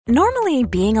Normally,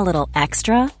 being a little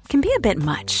extra can be a bit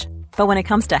much. But when it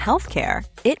comes to healthcare,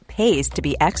 it pays to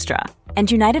be extra. And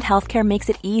United Healthcare makes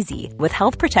it easy with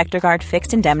Health Protector Guard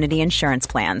fixed indemnity insurance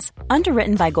plans.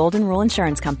 Underwritten by Golden Rule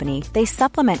Insurance Company, they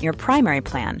supplement your primary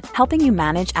plan, helping you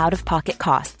manage out-of-pocket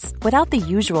costs without the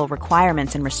usual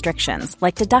requirements and restrictions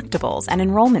like deductibles and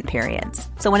enrollment periods.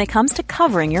 So when it comes to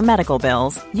covering your medical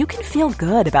bills, you can feel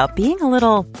good about being a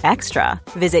little extra.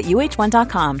 Visit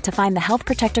uh1.com to find the Health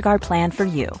Protector Guard plan for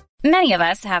you. Many of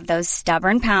us have those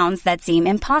stubborn pounds that seem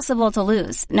impossible to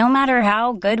lose, no matter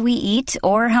how good we eat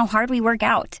or how hard we work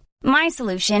out. My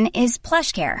solution is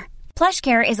PlushCare.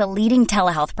 PlushCare is a leading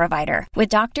telehealth provider with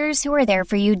doctors who are there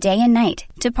for you day and night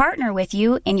to partner with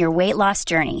you in your weight loss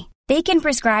journey. They can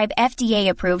prescribe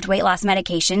FDA-approved weight loss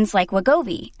medications like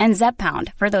Wegovy and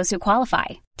Zepbound for those who qualify.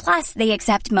 Plus, they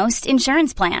accept most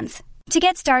insurance plans. To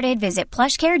get started, visit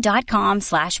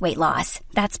plushcare.com/weightloss.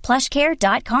 That's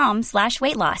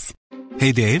plushcare.com/weightloss.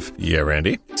 Hey, Dave. Yeah,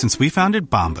 Randy. Since we founded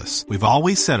Bombas, we've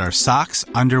always said our socks,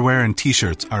 underwear, and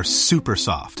T-shirts are super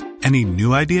soft. Any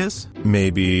new ideas?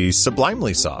 Maybe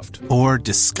sublimely soft. Or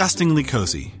disgustingly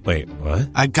cozy. Wait, what?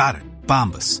 I got it.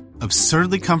 Bombas.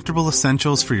 Absurdly comfortable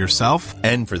essentials for yourself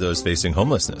and for those facing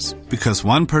homelessness. Because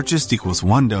one purchased equals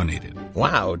one donated.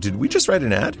 Wow, did we just write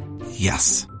an ad?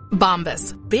 Yes.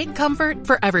 Bombas. Big comfort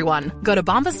for everyone. Go to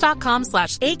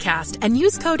bombas.com/ACAST and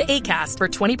use code ACAST for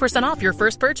 20% off your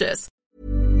first purchase.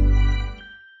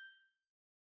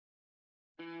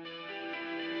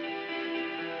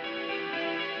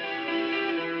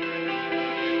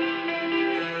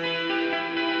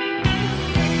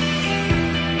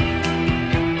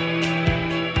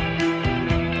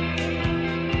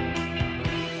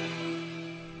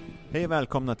 Hej och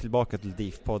välkomna tillbaka till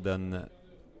DIF-podden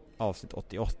avsnitt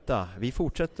 88. Vi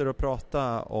fortsätter att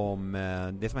prata om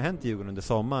det som har hänt i Djurgården under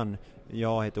sommaren.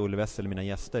 Jag heter Olle Wessel, mina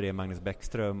gäster är Magnus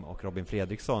Bäckström och Robin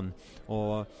Fredriksson.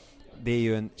 Och det är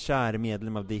ju en kär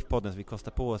medlem av DIF-podden, så vi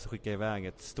kostar på oss att skicka iväg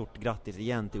ett stort grattis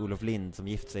igen till Olof Lind som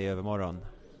gift sig i övermorgon.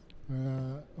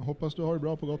 Hoppas du har det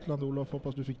bra på Gotland, Olof.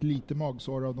 Hoppas du fick lite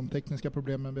magsår av de tekniska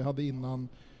problemen vi hade innan.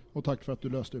 Och tack för att du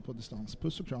löste det på distans.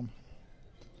 Puss och kram.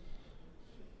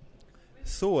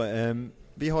 Så,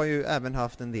 vi har ju även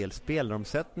haft en del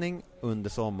spelaromsättning under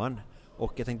sommaren.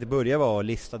 Och jag tänkte börja vara att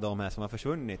lista de här som har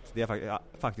försvunnit. Det har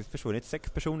faktiskt försvunnit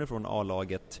 6 personer från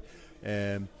A-laget.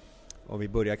 Och vi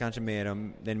börjar kanske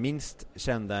med den minst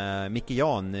kända Micke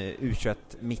Jan, U21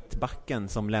 mittbacken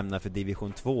som lämnar för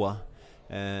division 2.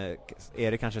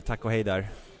 Är det kanske tack och hej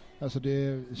där? Alltså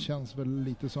det känns väl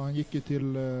lite så. Han gick ju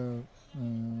till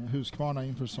Huskvarna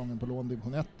inför säsongen på lån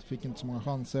division 1. Fick inte så många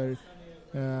chanser.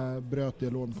 Bröt det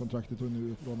lånkontraktet och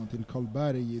nu lånade till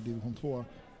Karlberg i division 2.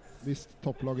 Visst,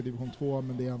 topplag i division 2,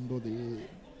 men det är ändå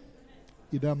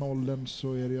i den åldern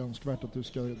så är det önskvärt att du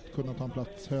ska kunna ta en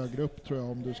plats högre upp, tror jag,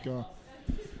 om du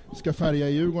ska färga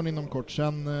i Djurgården inom kort.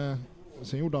 Sen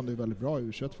gjorde han det väldigt bra i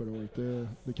U21 förra året.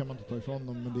 Det kan man inte ta ifrån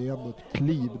dem, men det är ändå ett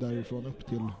kliv därifrån upp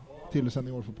till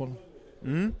seniorfotbollen.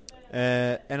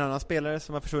 En annan spelare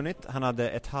som har försvunnit, han hade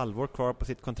ett halvår kvar på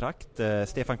sitt kontrakt.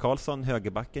 Stefan Karlsson,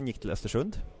 högerbacken, gick till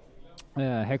Östersund.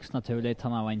 Högst naturligt,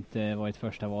 han har inte varit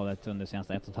första valet under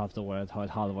senaste 1,5 året, har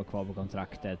ett halvår kvar på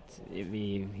kontraktet.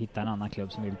 Vi hittar en annan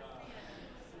klubb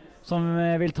som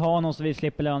vill ta honom, så vi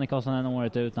slipper lönekostnaden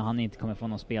året ut när han inte kommer få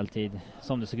någon speltid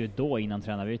som det såg ut då innan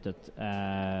tränarbytet.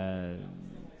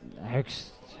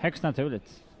 Högst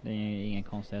naturligt. Det är ingen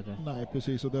konstigheter. Nej,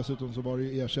 precis. Och dessutom så var det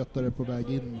ju ersättare på väg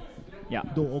in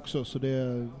då också. Så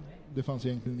det fanns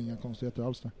egentligen inga konstigheter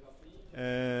alls där.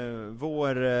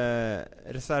 Vår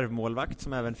reservmålvakt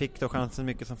som även fick då chansen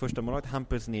mycket som första målvakt,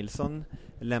 Hampus Nilsson,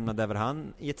 lämnade över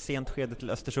han i ett sent skede till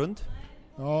Östersund.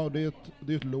 Ja, det är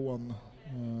ett lån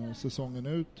säsongen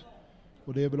ut.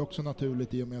 Och det är väl också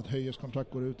naturligt i och med att Höjers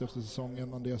kontrakt går ut efter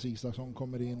säsongen. Andreas Isaksson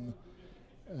kommer in.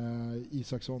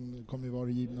 Isaksson kommer ju vara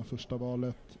givna första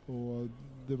valet, och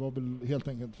det var väl helt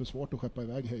enkelt för svårt att skeppa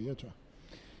iväg Höjer, tror jag.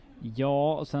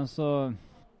 Ja, och sen så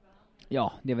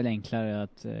det är väl enklare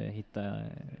att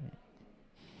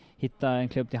hitta en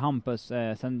klubb till Hampus.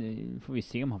 Sen får vi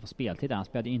se om han får speltid. Han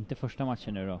spelade inte första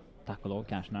matchen nu då, tack och lov,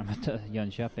 kanske när han mötte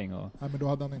Jönköping. Nej, men då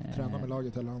hade han inte tränat med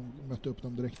laget, eller han mötte upp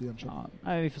dem direkt i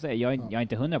Jönköping. Vi får se. Jag är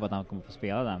inte 100 på att han kommer få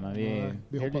spela där, men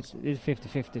vi hoppas. Det är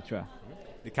 50-50, tror jag.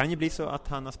 Det kan ju bli så att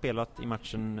han har spelat i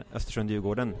matchen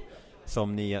Östersund-Djurgården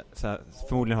som ni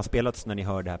förmodligen har spelat när ni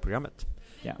hör det här programmet.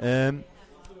 Ja.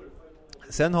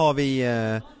 Sen har vi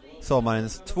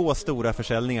sommarens 2 stora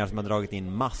försäljningar som har dragit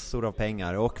in massor av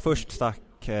pengar. Och först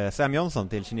stack Sam Jonsson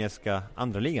till kinesiska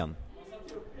andra ligan.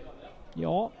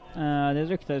 Ja, det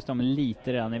ryktades om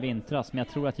lite redan i vintras, men jag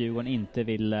tror att Djurgården inte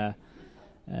vill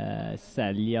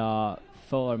sälja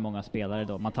för många spelare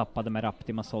då. Man tappade med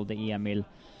Rapti, man sålde Emil.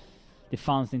 Det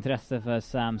fanns intresse för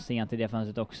Sam sent i det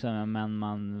fönstret också, men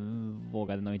man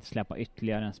vågade nog inte släppa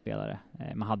ytterligare en spelare.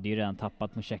 Man hade ju redan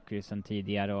tappat Mushekri sen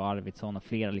tidigare och Arvidsson och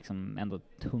flera liksom ändå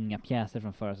tunga pjäser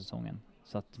från förra säsongen.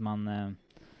 Så att man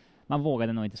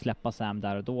vågade nog inte släppa Sam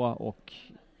där och då, och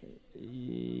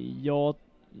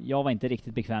jag var inte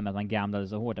riktigt bekväm med att man gamblade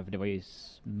så hårt, för det var ju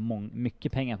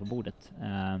mycket pengar på bordet.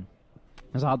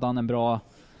 Men så hade han en bra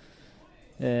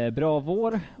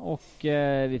vår, och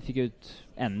vi fick ut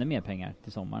ännu mer pengar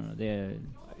till sommaren.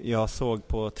 Jag såg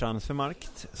på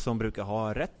Transfermarkt, som brukar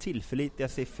ha rätt tillförlitliga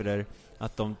siffror,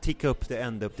 att de tickar upp det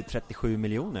ända upp till 37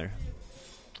 miljoner.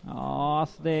 Ja,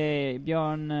 alltså det är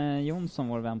Björn Jonsson,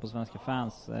 vår vän på Svenska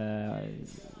Fans,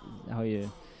 har ju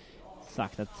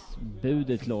sagt att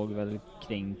budet låg väl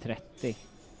kring 30.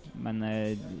 Men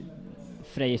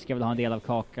Frej ska väl ha en del av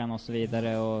kakan och så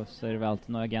vidare, och så är det väl alltid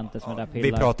några agenter som är där pillar.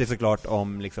 Vi pratar ju såklart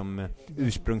om liksom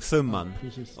ursprungssumman.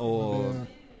 Ja, och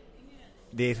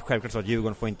det är självklart så att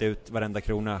Djurgården får inte ut varenda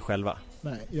krona själva.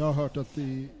 Nej, jag har hört att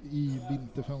i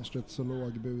vinterfönstret så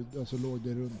låg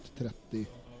det runt 30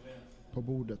 på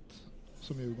bordet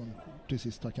som Djurgården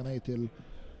precis tackade nej till.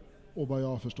 Och vad jag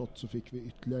har förstått så fick vi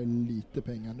ytterligare lite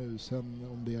pengar nu. Sen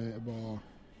om det var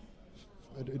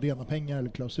rena pengar eller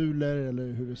klausuler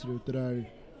eller hur det ser ut det där,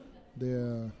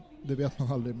 det vet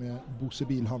man aldrig med Bosse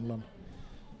Bilhandlaren.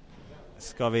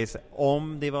 Ska vi se,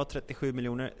 om det var 37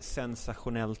 miljoner,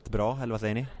 sensationellt bra, eller vad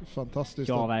säger ni? Fantastiskt.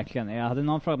 Ja, verkligen. Jag hade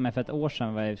någon frågat mig för ett år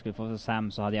sedan vad jag skulle få för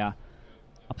Sam, så hade jag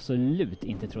absolut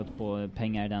inte trott på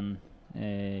pengar i den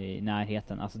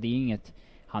närheten. Alltså det är inget,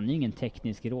 han är ju ingen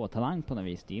teknisk råtalang på något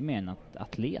vis, det är mer en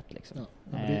atlet liksom. Ja,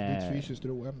 men det är ett fysiskt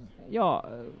råämne. Ja,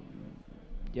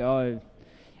 jag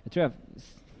tror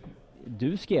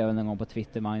du skrev en gång på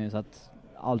Twitter, Magnus, att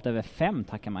allt över 5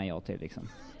 tackar man ja till liksom.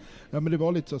 Ja, men det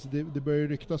var lite så, alltså det började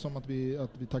ryktas om att vi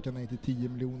tackade nej till 10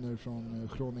 miljoner från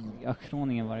Groningen. Ja,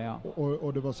 Groningen var det, ja.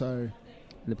 Och det var så här,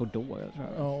 eller Bordeaux, jag tror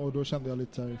jag. Ja, och då kände jag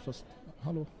lite så här, fast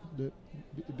hallå,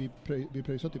 vi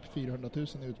pröjsar typ 400 000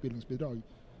 i utbildningsbidrag.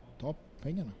 Ta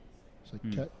pengarna. Så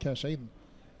casha in.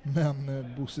 Men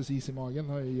Bosses is i magen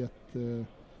har ju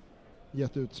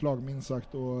gett utslag minst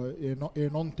sagt, och är det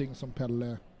någonting som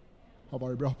Pelle har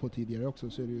varit bra på tidigare också,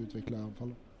 så är det ju utveckla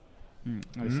anfallen.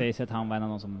 Och det sägs att han var en av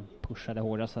de som pushade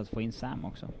hårdast att få in Sam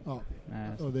också. Ja,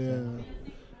 och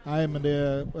nej, men det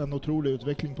är en otrolig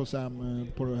utveckling på Sam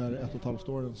på de här 1,5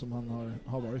 åren som han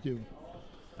har varit ju.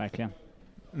 Verkligen.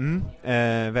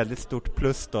 Väldigt stort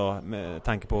plus då, med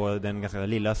tanke på den ganska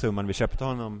lilla summan vi köpte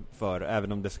honom för,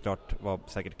 även om det såklart var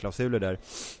säkert klausuler där.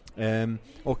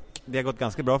 Och det har gått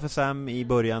ganska bra för Sam i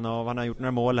början, och han har gjort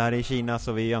några mål här i Kina,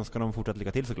 så vi önskar honom fortsatt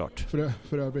lycka till såklart.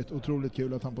 För övrigt otroligt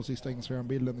kul att han på sista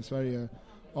Instagram-bilden i Sverige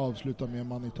avslutar med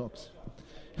Money Talks.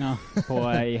 Ja,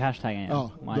 i hashtaggen.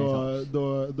 Ja,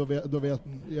 då vet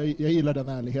jag gillar den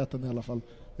ärligheten i alla fall.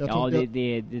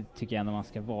 Det tycker jag ändå man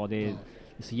ska vara. Det är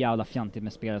så jävla fjantigt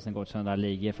med spelare som går till sådana där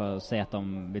ligor för att säga att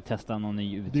de vill testa någon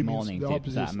ny utmaning.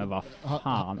 Typ såhär, men vad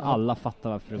fan, alla fattar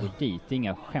varför det går dit. Det är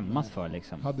inga skämmas för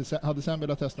liksom. Hade sen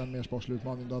velat testa en mer sportslig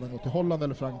utmaning, då hade han gått till Holland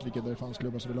eller Frankrike där det fanns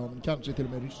klubbar som vill ha, men kanske till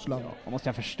och med Ryssland. Man måste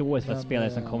jag förstå för att spelare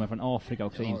som kommer från Afrika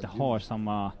också inte har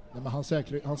samma... Nej, men han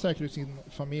säkrar sin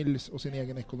familjs och sin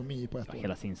egen ekonomi på ett år.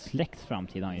 Hela sin släkts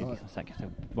framtid har han ju liksom säkert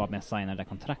bara med att signa det där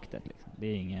kontraktet liksom. Det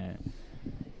är inget...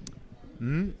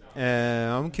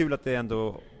 Kul att det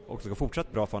ändå också går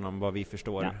fortsatt bra för honom, vad vi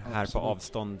förstår här absolut. På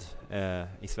avstånd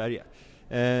i Sverige.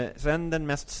 Sen den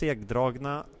mest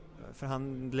segdragna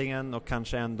förhandlingen, och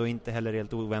kanske ändå inte heller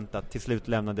helt oväntat, till slut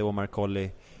lämnade Omar Colley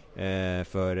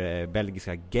för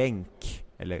belgiska Genk,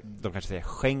 eller de kanske säger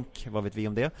Schenk, vad vet vi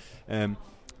om det.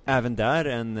 Även där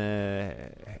en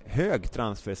hög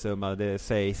transfersumma, det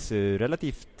sägs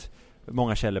relativt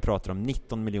många källor pratar om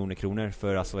 19 miljoner kronor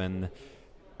för alltså en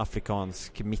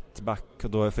afrikansk mittback, och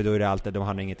då är det alltid, de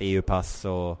har inget EU-pass,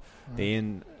 och det är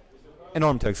en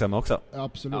enormt hög summa också.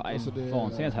 Absolut. Ja, alltså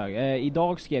vansinnigt hög.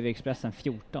 Idag skrev Expressen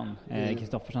 14,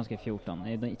 Kristoffersson skrev 14.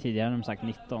 Tidigare har de sagt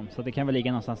 19, så det kan väl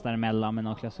ligga någonstans däremellan med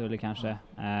någon klausul kanske.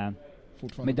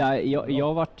 Men där,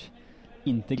 jag varit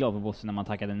inte glad på Bosse när man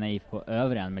tackade nej på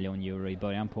över 1 miljon euro i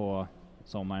början på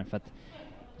sommaren, för att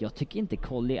jag tycker inte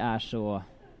Colley är så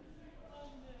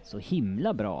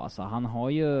himla bra. Alltså, han har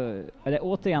ju, eller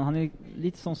återigen, han är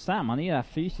lite som Sam, han är ju det här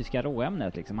fysiska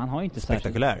råämnet liksom. Han har ju inte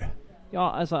spektakulär.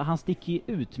 Ja, alltså han sticker ju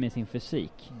ut med sin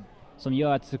fysik. Som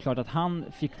gör att såklart att han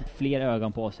fick fler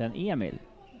ögon på sig än Emil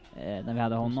när vi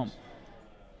hade honom.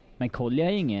 Men Colley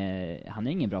är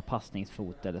ingen bra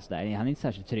passningsfot eller sådär. Han är inte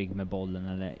särskilt trygg med bollen,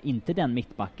 eller inte den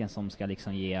mittbacken som ska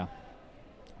liksom ge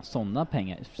sådana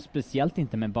pengar. Speciellt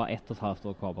inte med bara 1,5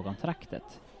 år kvar på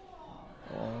kontraktet.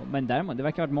 Men däremot, det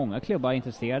verkar ha varit många klubbar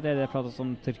intresserade. Det pratas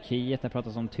om Turkiet, det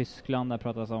pratas om Tyskland, det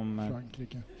pratas om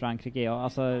Frankrike. Ja,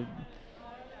 alltså,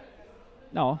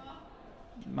 ja,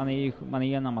 man är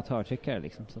ju en amatörtyckare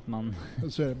liksom, så att man...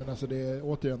 Så är det, men alltså det är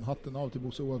återigen hatten av till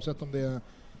Bosse, oavsett om det är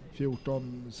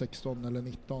 14, 16 eller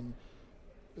 19.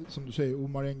 Som du säger,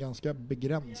 Omar är en ganska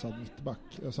begränsad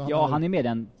mittback. Alltså han är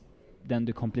med den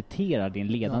du kompletterar din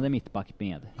ledande mittback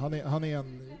med. Han är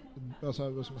en, alltså,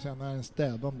 vad ska man säga, han är en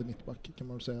städande mittback kan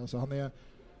man väl säga. Alltså, han är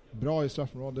bra i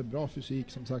straffområdet, bra fysik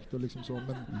som sagt och liksom så,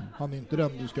 men han är inte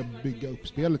den du ska bygga upp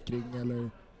spelet kring eller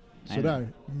sådär.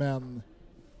 Men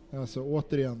alltså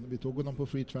återigen, vi tog honom på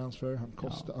free transfer, han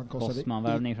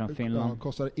kostnadsvärvning från Finland. Han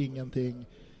kostar ingenting.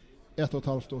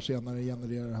 1,5 år senare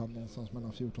genererar han någonstans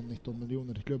mellan 14-19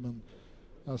 miljoner till klubben.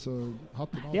 Alltså,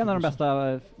 det är en av de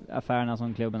bästa affärerna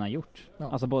som klubben har gjort.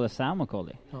 Ja. Alltså både Sam och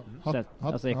Collie. Ja.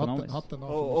 Alltså ekonomiskt.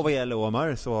 Och vad gäller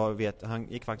Omar så han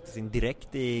gick faktiskt in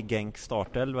direkt i Genk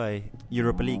startelva i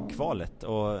Europa League-kvalet.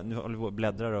 Och nu håller vi och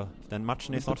bläddrar och den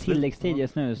matchen är snart slut. Tilläggstid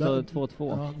just nu, så 2-2.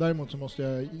 Ja, däremot så måste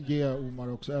jag ge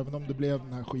Omar också, även om det blev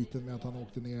den här skiten med att han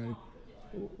åkte ner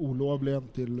olovligen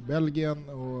till Belgien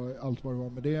och allt vad det var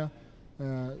med det.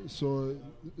 Så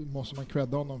måste man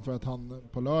credda honom för att han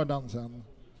på lördagen sen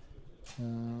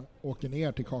åker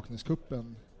ner till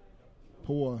Kaknäskuppen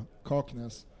på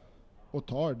Kaknäs och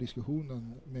tar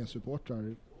diskussionen med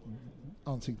supportrar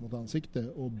ansikte mot ansikte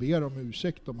och ber om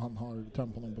ursäkt om han har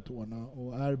trampat honom på tårna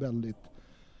och är väldigt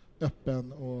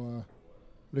öppen och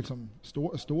liksom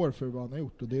står för vad han har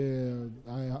gjort, och det är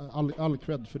all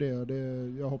cred för det, och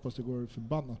jag hoppas det går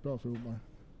förbannat bra för Omar.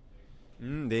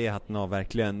 Det är hatten av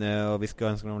verkligen, och vi ska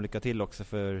önska dem lycka till också,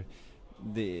 för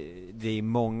det är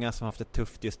många som har haft det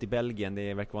tufft just i Belgien.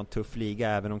 Det verkar vara en tuff liga,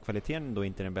 även om kvaliteten då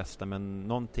inte är den bästa, men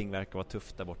någonting verkar vara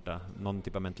tufft där borta, någon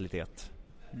typ av mentalitet.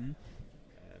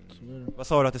 Vad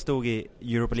sa du att det stod i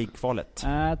Europa League-kvalet?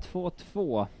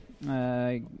 2-2.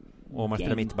 Och man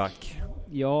spelar mittback.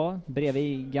 Ja,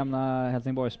 bredvid gamla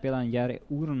Helsingborgsspelaren Jari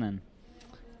Urunen.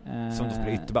 Som då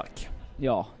spelar ytterback.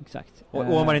 Ja, exakt. Och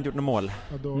Omar har inte gjort något mål?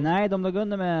 Nej, de låg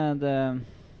under med...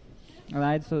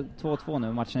 nej, så 2-2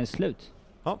 nu. Matchen är slut.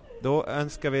 Ja, då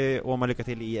önskar vi Omar lycka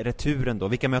till i returen då.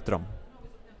 Vilka möter de?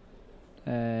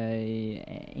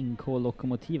 NK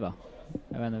Lokomotiva.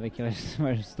 Jag vet inte vilka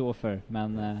det står för,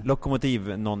 men...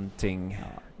 Lokomotiv någonting.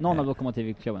 Ja, någon av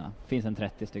lokomotivklubbarna. Finns en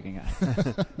 30 stycken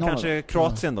kanske. Kanske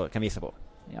Kroatien då kan visa på.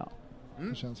 Ja.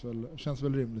 Det känns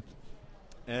väl rimligt.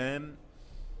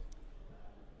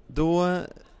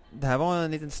 Det här var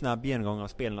en liten snabb genomgång av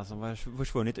spelarna som har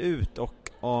försvunnit ut,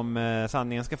 och om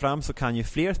sanningen ska fram så kan ju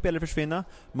fler spelare försvinna.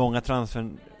 Många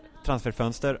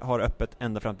transferfönster har öppet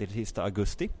ända fram till sista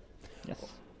augusti.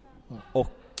 Yes.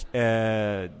 Och det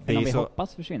är om vi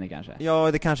hoppas försvinner kanske.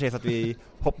 Ja, det kanske är så att vi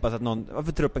hoppas att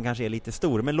för truppen kanske är lite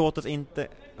stor, men låt oss inte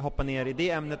hoppa ner i det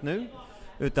ämnet nu,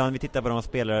 utan vi tittar på de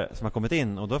spelare som har kommit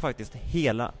in, och då har faktiskt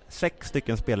hela 6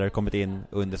 stycken spelare kommit in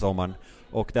under sommaren,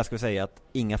 och där ska vi säga att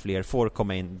inga fler får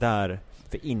komma in där,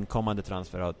 för inkommande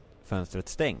transfer har fönstret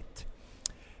stängt.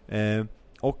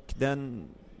 Och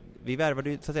vi värvade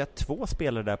ju så att säga 2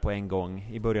 spelare där på en gång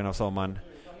i början av sommaren.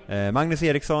 Magnus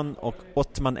Eriksson och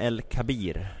Othman El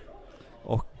Kabir.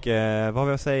 Och vad har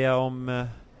vi att säga om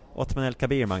Othman El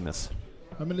Kabir, Magnus?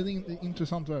 Ja, men det är en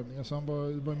intressant värvning. Alltså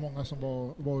det var många som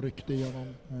var och ryckte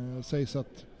igenom. Sägs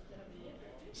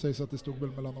att det stod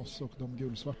väl mellan oss och de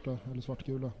gulsvarta eller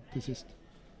svartgula till sist.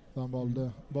 Där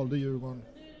han valde Djurgården.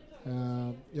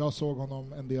 Jag såg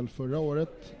honom en del förra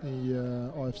året i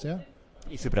AFC.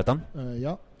 I Superettan?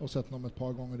 Ja, och sett honom ett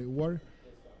par gånger i år.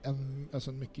 En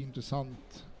mycket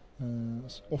intressant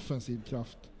offensiv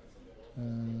kraft.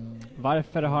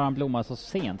 Varför har han blommat så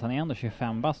sent? Han är ändå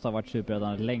 25 bast och har varit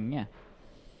Superettan länge.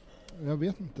 Jag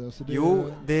vet inte. Så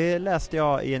det läste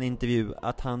jag i en intervju,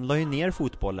 att han la ju ner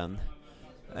fotbollen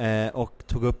och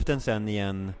tog upp den sen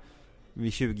igen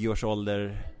vid 20 års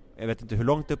ålder. Jag vet inte hur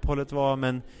långt uppehållet var,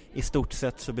 men i stort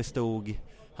sett så bestod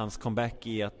hans comeback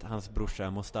i att hans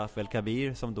brorsa Mustafa El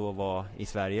Kabir, som då var i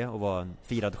Sverige och var en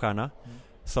firad stjärna,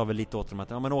 sa väl lite åt dem att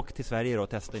man åker till Sverige då och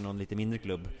testar i någon lite mindre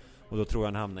klubb. Och då tror jag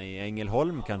han hamnade i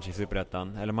Ängelholm kanske i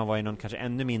Superettan, eller man var i någon kanske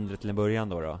ännu mindre till en början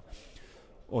då.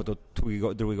 Och då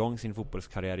drog igång sin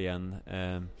fotbollskarriär igen.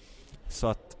 Så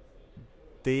att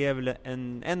det är väl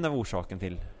en av orsaken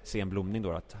till sen blomning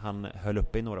då, att han höll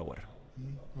uppe i några år.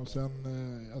 Och sen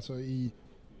alltså i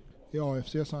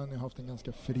AFC så har han haft en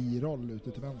ganska fri roll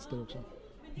ute till vänster också,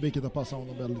 vilket har passat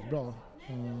honom väldigt bra.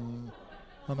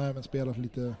 Han har även spelat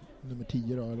lite nummer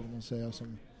 10 då, eller vad man säger,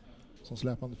 som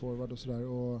släpande forward och sådär.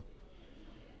 Och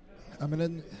Ja, men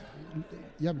en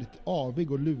jävligt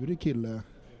avig och lurig kille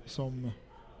som...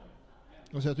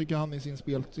 Alltså jag tycker han i sin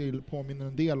spelstil påminner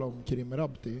en del om Kerim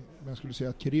Rabti. Men jag skulle säga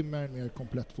att Kerim är en mer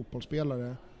komplett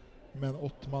fotbollsspelare. Men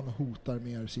Ottman hotar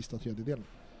mer sista tredjedelen.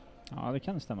 Ja, det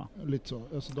kan stämma. Lite så.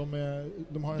 Alltså de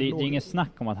har det är inget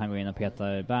snack om att han går in och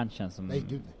petar Berntsen som... Nej,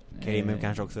 gud. Kerim är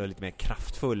kanske också lite mer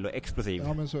kraftfull och explosiv.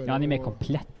 Ja, men så är det. Ja, han är mer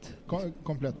komplett.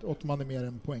 Komplett. Ottman är mer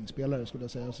en poängspelare skulle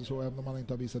jag säga. Alltså så, även om han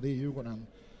inte har visat det i Djurgården.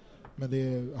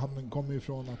 Men han kommer ju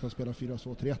från att han spelar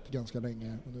 4-2-3-1 ganska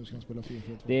länge och nu ska han spela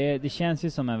 4-4-2. Det känns ju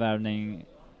som en värvning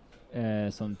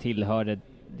som tillhörde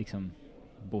liksom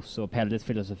Bosse och Pelles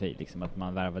filosofi, liksom att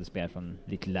man värvade spel från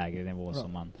lite lägre nivå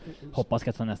som man hoppas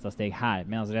ska ta nästa steg här,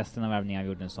 medan resten av värvningarna vi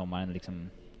gjorde den sommaren liksom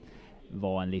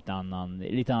var en lite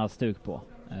annan stuk på.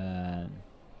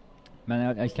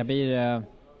 Men El-Kabir,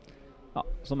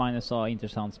 som Magnus sa,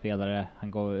 intressant spelare.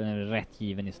 Han går rätt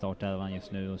given i startelvan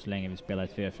just nu och så länge vi spelar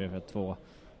ett 4-4-2.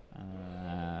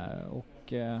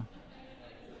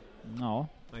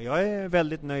 Jag är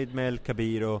väldigt nöjd med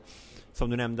El-Kabir och som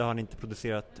du nämnde har han inte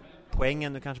producerat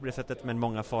poängen nu kanske på det sättet, men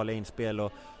många farliga inspel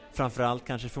och framförallt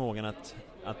kanske förmågan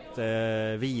att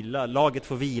vila. Laget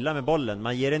får vila med bollen.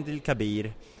 Man ger den till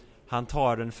Kabir. Han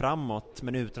tar den framåt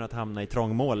men utan att hamna i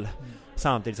trångmål.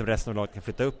 Samtidigt som resten av laget kan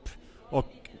flytta upp.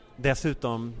 Och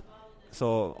dessutom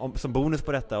så som bonus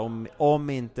på detta, om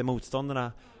inte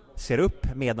motståndarna ser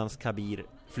upp medans Kabir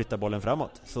flyttar bollen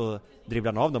framåt, så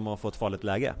dribblar han av dem och får ett farligt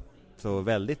läge. Så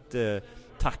väldigt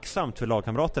tacksamt för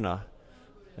lagkamraterna.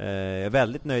 Jag är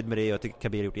väldigt nöjd med det och jag tycker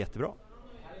Kabir har gjort jättebra.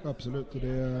 Absolut, och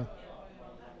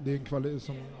det är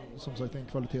som sagt en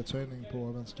kvalitetshöjning på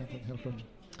vänsterkanten, helt klart.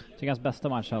 Jag tycker hans bästa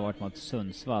match har varit mot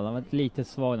Sundsvall. Han var lite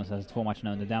svag de senaste 2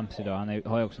 matcherna under Dempsey då. Han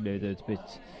har ju också blivit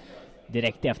utbytt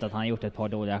direkt efter att han har gjort ett par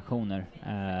dåliga aktioner.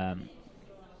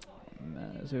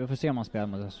 Så vi får se om han spelar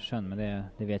mot Östersund, men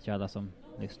det vet ju alla som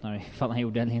lyssnar ifall han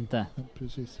gjorde eller inte. Ja,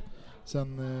 precis.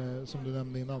 Sen som du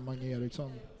nämnde innan, Mange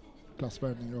Eriksson,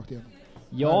 klassvärvning rakt igenom.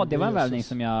 Ja, det var en värvning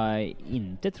som jag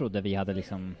inte trodde vi hade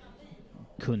liksom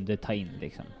kunde ta in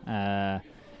liksom.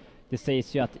 Det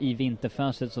sägs ju att i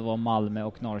vinterfönstret så var Malmö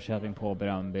och Norrköping på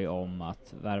Bröndby om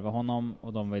att värva honom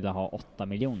och de ville ha 8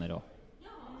 miljoner då.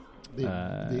 Det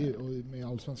är, och med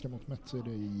allsvenska mått mätt så är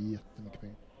det jättemycket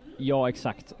pengar. Ja,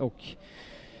 exakt. Och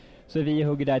så vi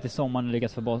hugger där till sommaren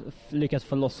och lyckas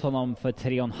få loss honom för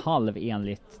 3,5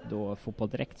 enligt då Fotboll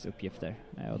Direkts uppgifter.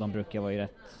 Och de brukar vara ju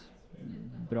rätt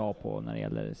bra på när det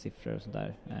gäller siffror och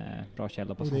sådär. Bra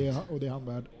källa på sånt. Och det är han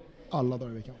värd alla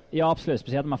dagar i veckan. Ja, absolut.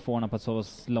 Speciellt när man får honom på ett så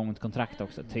långt kontrakt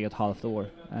också. 3,5 år.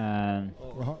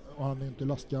 Och han är inte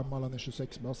lastgammal, han är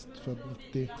 26 bast, född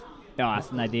 90. Ja,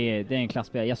 alltså, nej, det är en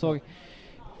klassspelare. Jag såg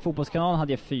Fotbollskanalen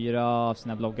hade 4 av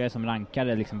sina bloggare som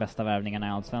rankade liksom bästa värvningarna i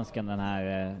Allsvenskan den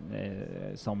här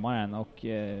sommaren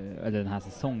eller den här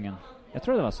säsongen. Jag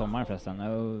tror det var sommaren förresten.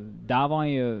 Och där var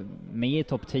han ju med i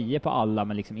topp 10 på alla,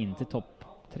 men liksom inte topp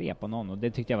 3 på någon. Och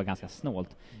det tyckte jag var ganska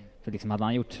snålt. För liksom hade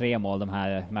han gjort 3 mål de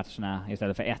här matcherna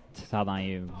istället för 1 så hade han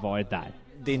ju varit där.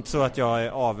 Det är inte så att jag är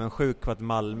avundsjuk på att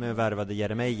Malmö värvade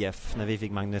Jeremejeff när vi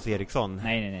fick Magnus Eriksson.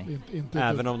 Nej.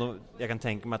 Även om jag kan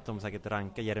tänka mig att de säkert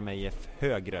rankar Jeremejeff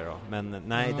högre då. Men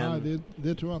nej,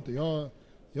 det tror jag inte.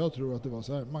 Jag tror att det var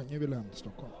så här. Mange ville hem till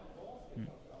Stockholm.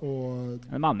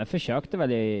 Men Malmö försökte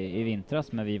väl i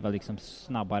vintras, men vi var liksom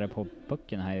snabbare på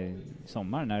pucken här i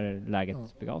sommar när läget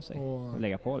begav sig och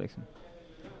lägga på liksom.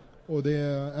 Och det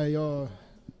är jag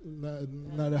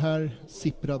när det här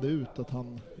sipprade ut att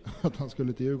han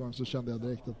skulle till Djurgården, så kände jag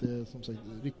direkt att det är som sagt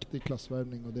riktig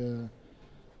klassvärvning, och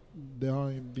det har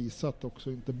han ju visat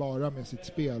också, inte bara med sitt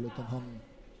spel, utan han,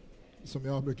 som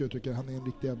jag brukar uttrycka, han är en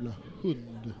riktig jävla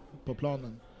hund på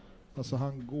planen. Alltså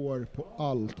han går på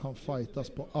allt, han fightas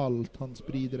på allt, han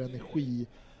sprider energi.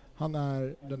 Han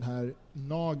är den här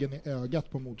nagen i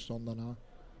ögat på motståndarna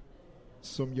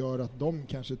som gör att de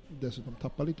kanske dessutom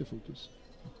tappar lite fokus.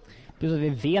 Plus att vi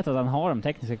vet att han har de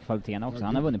tekniska kvaliteterna också.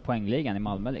 Han har vunnit poängligan i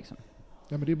Malmö liksom.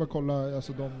 Ja, men det är bara att kolla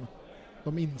alltså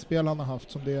de inspel han har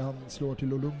haft, som det han slår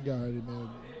till Olunga här med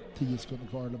 10 sekunder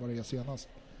kvar eller vad det är senast.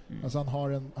 Alltså han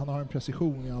har en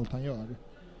precision i allt han gör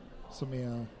som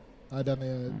är... Nej, det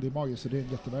är magiskt, så det är en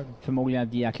jättevärvning. Förmodligen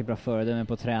ett jäkligt bra föredöme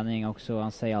på träning också.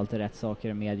 Han säger alltid rätt saker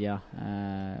i media.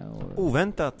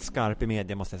 Oväntat skarp i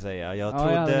media måste jag säga. Jag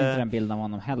hade inte den bilden av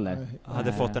honom heller. Jag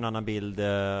hade fått en annan bild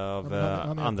av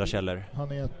andra källor.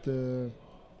 Han är ett,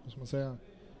 vad ska man säga,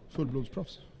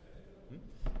 fullblodsproffs.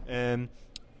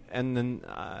 En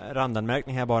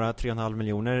randanmärkning här bara, 3,5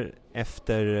 miljoner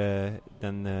efter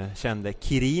den kände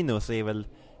Kirino, så är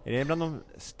det bland de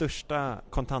största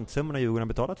kontantsummorna Djurgården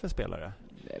betalat för spelare?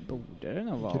 Det borde det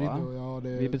nog vara, Carino, ja,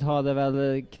 Vi betalade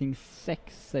väl kring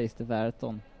 6 sägs det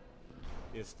Värton.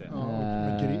 Just det. Ja,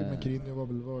 men Carino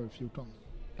var 14.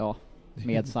 Ja,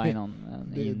 med sign-on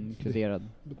inkluderad.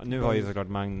 Nu har ju såklart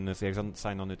Magnus Eriksson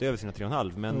sign-on utöver sina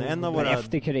 3,5, men en av Men våra...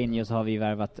 efter Carino så har vi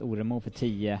värvat Oremo för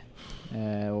 10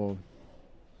 och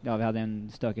ja, vi hade en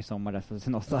stökig sommar där för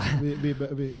sin 8.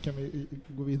 Kan vi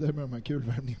gå vidare med de här kul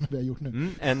värvningarna vi har gjort nu?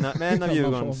 En av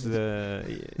Djurgårdens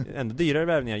ändå dyrare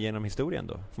värvningar genom historien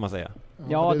då, får man säga.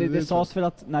 Ja, det sades väl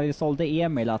att när vi sålde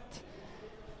Emil att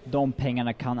de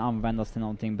pengarna kan användas till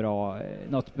någonting bra,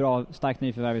 något bra, starkt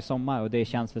nyförvärv i sommar, och det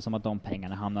känns väl som att de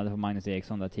pengarna hamnade på Magnus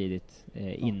Eriksson där tidigt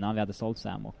innan vi hade sålt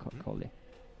Sam och Colli.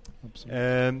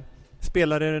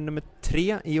 Spelare nummer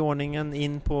 3 i ordningen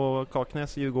in på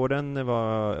Kaknäs Djurgården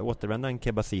var återvändaren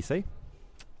Keba Ceesay.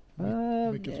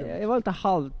 Jag var lite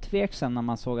halvtveksam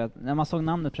när man såg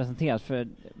namnet presenteras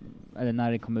eller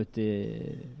när det kom ut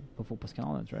på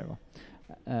Fotbollskanalen tror jag det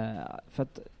var. För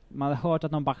att man hade hört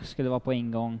att någon back skulle vara på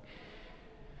ingång.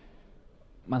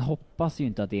 Man hoppas ju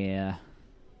inte att det är...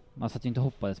 Man satt ju inte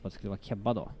hoppades på att det skulle vara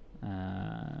Kebba då.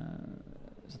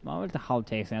 Så att man var lite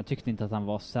halvtveksam. Jag tyckte inte att han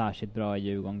var särskilt bra i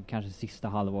Djurgården. Kanske sista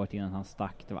halvåret innan han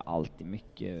stack. Det var alltid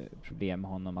mycket problem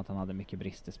med honom. Att han hade mycket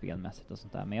brister spelmässigt och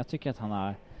sånt där. Men jag tycker att han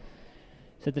har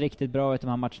sett riktigt bra ut de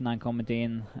här matcherna han kommit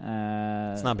in.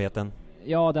 Snabbheten.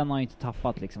 Ja, den har ju inte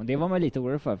tappat liksom. Det var man lite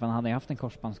orolig för han hade ju haft en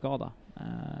korsbandsskada.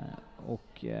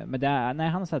 Men nej,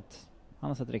 han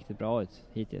har sett riktigt bra ut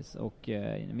hittills. Och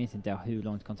jag minns inte hur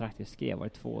långt kontrakt vi skrev. Var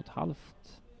det 2,5?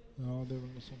 Ja, det är väl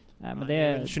något sånt. Nej, men det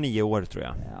är 29 år tror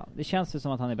jag. Ja, det känns ju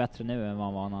som att han är bättre nu än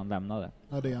vad han lämnade.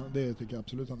 Ja, det tycker jag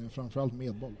absolut han är. Framförallt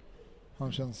med boll.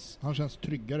 Han känns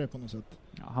tryggare på något sätt.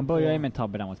 Ja, han börjar ju med en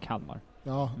tabbe där mot Kalmar.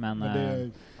 Ja, men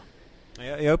det...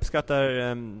 Jag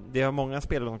uppskattar, det har många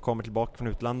spelare som kommer tillbaka från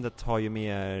utlandet har ju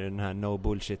med den här no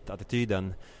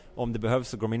bullshit-attityden. Om det behövs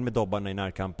så går de in med dobbarna i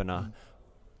närkamperna.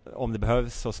 Om det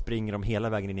behövs så springer de hela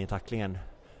vägen in i tacklingen.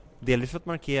 Delvis för att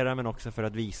markera men också för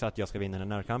att visa att jag ska vinna den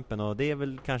närkampen. Och det är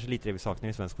väl kanske lite det vi saknar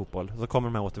i svensk fotboll. Så kommer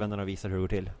de här återvändarna och visar hur det går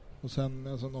till. Och sen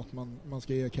alltså, något man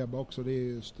ska ge Kebba också, det är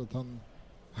just att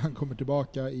han kommer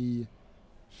tillbaka i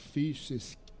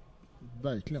fysisk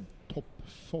verkligen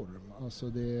toppform.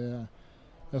 Alltså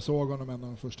jag såg honom en av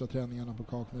de första träningarna på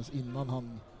Kaknäs innan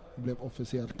han blev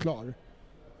officiellt klar.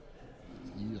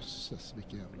 Jösses,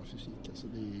 vilken jävla fysik. Alltså,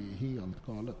 det är helt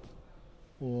galet.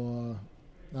 Och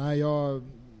nej, jag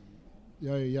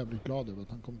är jävligt glad över att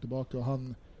han kom tillbaka. Och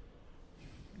han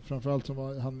framförallt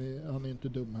han är inte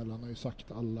dum heller. Han har ju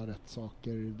sagt alla rätt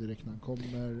saker direkt när han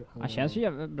kommer. Han känns ju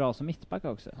jävligt bra som mittback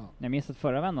också. Ja. Jag minns att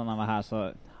förra vändan han var här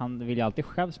så han ville ju alltid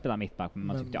själv spela mittback, men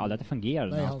man tyckte aldrig att det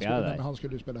fungerade när han spelade där. Men han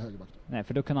skulle ju spela högerback. Nej,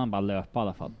 för då kunde han bara löpa i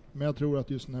alla fall. Men jag tror att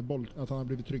just den här att han har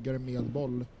blivit tryggare med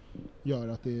boll gör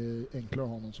att det är enklare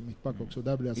att ha någon som mittback också.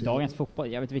 Där vill jag i dagens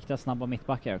fotboll, jag vet viktiga snabba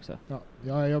mittbackar också.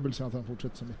 Ja, jag vill säga att han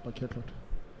fortsätter som mittback, helt klart.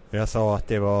 Jag sa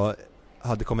att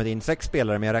hade kommit in 6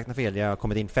 spelare, men jag räknar fel. Jag har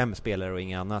kommit in 5 spelare och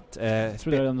inget annat. Jag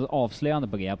tror det är något avslöjande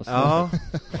på G på ja.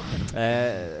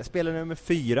 Spelare nummer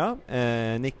 4,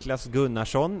 Niklas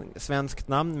Gunnarsson. Svenskt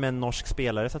namn, men norsk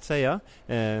spelare så att säga.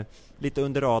 Lite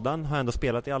under radarn. Har ändå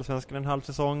spelat i Allsvenskan en halv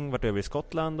säsong. Varit över i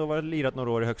Skottland och varit lirat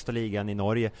några år i högsta ligan i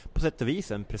Norge. På sätt och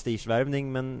vis en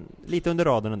prestigevärvning, men lite under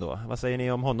radarn ändå. Vad säger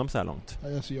ni om honom så här långt?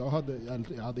 Alltså, jag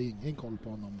hade ingen koll på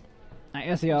honom.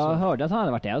 Nej, alltså jag hörde att han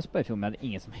hade varit i Elfsborg, men jag hade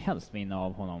inget som helst minne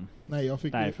av honom. Nej, jag ska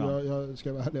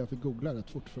vara ärlig, jag fick googla rätt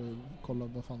fort för att kolla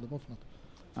vad fan det var för något.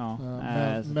 Ja,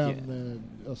 men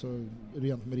alltså,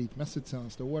 rent meritmässigt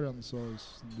senaste åren så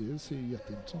det ser ju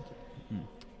jätteintressant ut.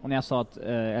 Och när jag sa att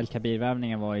El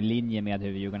Kabir-värvningen var i linje med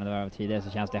hur Djurgården hade värvat tidigare, så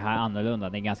känns det här annorlunda.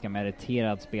 Det är en ganska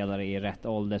meriterad spelare i rätt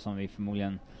ålder som vi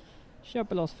förmodligen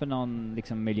köper loss för någon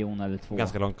liksom, miljon eller 2.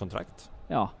 Ganska långt kontrakt.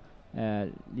 Ja.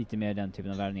 Lite mer den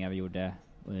typen av värvningar vi gjorde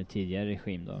under tidigare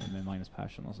regim då, med Magnus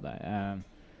Persson och sådär.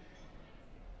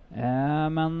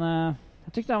 Men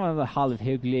jag tyckte han var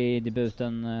halvhygglig i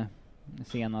debuten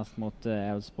senast mot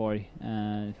Elfsborg.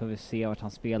 Får vi se vart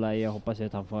han spelar. Jag hoppas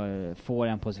att han får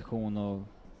en position och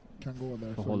kan gå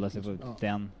där får hålla sig på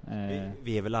den.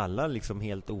 Vi är väl alla liksom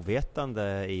helt ovetande.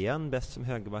 Är han bäst som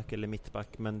högerback eller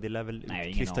mittback? Men det lär väl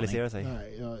kristallisera sig.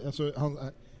 Nej, alltså han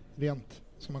rent.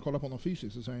 Ska man kolla på honom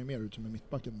fysiskt så ser han ju mer ut som en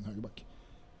mittback än en högerback.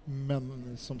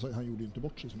 Men som sagt, han gjorde ju inte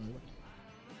bort sig som högerback.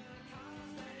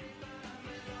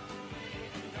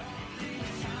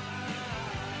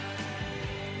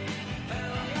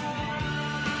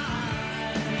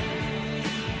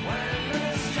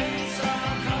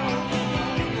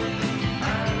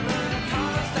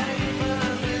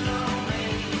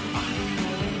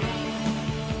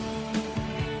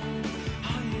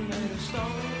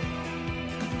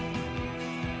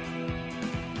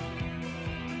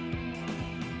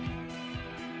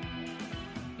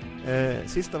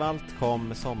 Sist av allt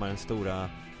kom sommarens stora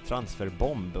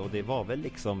transferbomb, och det var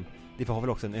väl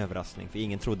också en överraskning, för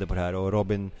ingen trodde på det här. Och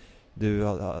Robin, du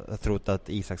har trott att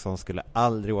Isaksson skulle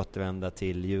aldrig återvända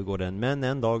till Djurgården, men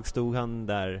en dag stod han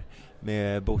där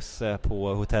med Bosse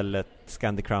på hotellet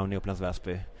Scandic Crown i Upplands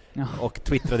Väsby och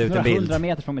twittrade ut en bild. 100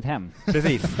 meter från mitt hem.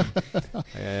 Precis.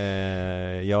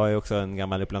 Jag är också en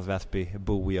gammal Upplands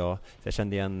Väsby-bo, så jag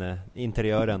kände igen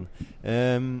interiören.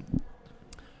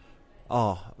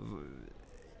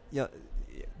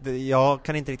 Jag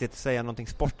kan inte riktigt säga någonting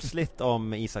sportsligt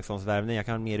om Isakssons värvning. Jag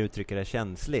kan mer uttrycka det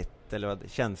känsligt, eller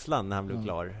känslan när han blev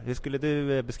klar. Hur skulle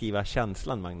du beskriva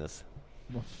känslan, Magnus?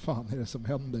 Vad fan är det som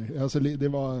händer? Alltså,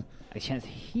 det känns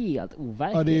helt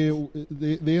overkligt. Ja,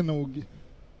 det är nog...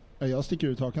 Jag sticker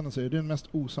ut hakan och säger det är den mest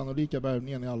osannolika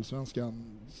värvningen i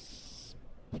Allsvenskan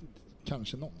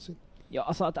kanske någonsin. Ja,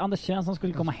 alltså att Anders Svensson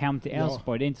skulle komma hem till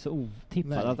Elfsborg, det är inte så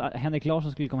otippat. Att Henrik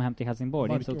Larsson skulle komma hem till Helsingborg,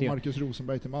 det är inte så otippat. Marcus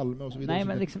Rosenberg till Malmö och så vidare. Nej,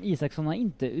 men liksom Isaksson har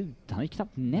han har ju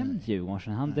knappt nämnt Djurgården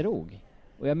sedan han drog.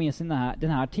 Och jag minns den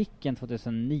här artikeln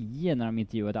 2009 när de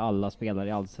intervjuade alla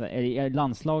spelare i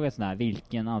landslaget sådär,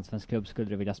 vilken allsvensk klubb skulle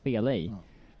du vilja spela i? Ja.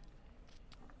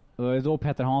 Och då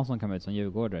Peter Hansson kom ut som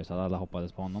djurgårdare, så att alla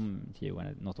hoppades på honom till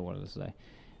Djurgården något år eller sådär.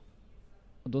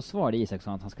 Och då svarade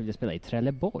Isaksson att han skulle spela i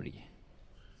Trelleborg.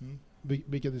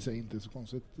 Vilket i sig inte är så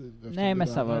konstigt. Nej, men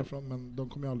de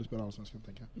kommer ju aldrig spela Allsvenskan,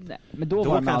 tänker jag. Nej, men då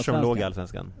kanske de låg i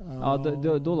Allsvenskan. Ja,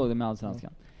 då låg de med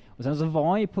Allsvenskan. Och sen så var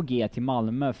han ju på G till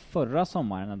Malmö förra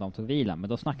sommaren när de tog vilan, men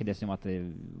då snackades det om att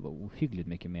det var ohyggligt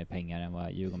mycket mer pengar än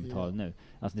vad Djurgården betalar nu.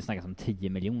 Alltså det snackas om 10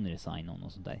 miljoner i sign-on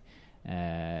och sånt där.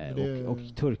 Och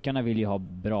turkarna vill ju ha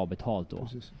bra betalt då.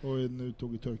 Precis. Och nu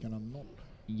tog ju turkarna 0.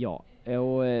 Ja,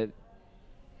 och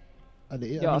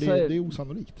det är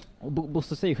osannolikt. Och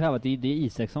Bosse säger själv att det är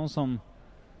Isaksson som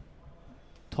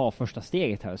tar första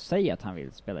steget här och säger att han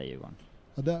vill spela i Djurgården.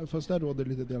 Ja, fast där råder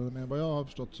lite delade med. Vad jag har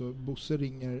förstått så Bosse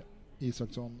ringer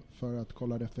Isaksson för att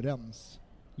kolla referens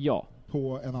Ja.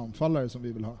 På en anfallare som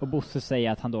vi vill ha. Och Bosse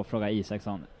säger att han då frågar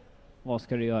Isaksson, vad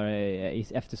ska du göra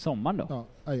efter sommaren då?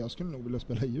 Ja, jag skulle nog vilja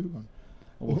spela i Djurgården.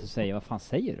 Och Bosse säger, vad fan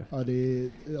säger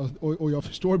du? Ja, och jag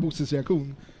förstår Bosses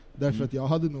reaktion. Därför att jag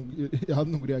hade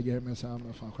nog reagerat med att säga,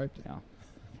 men fan skärp dig.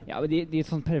 Ja, men det är ett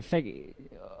sånt perfekt...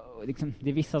 Liksom, det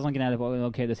är vissa som gnäller på,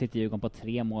 okej, det sitter Djurgården på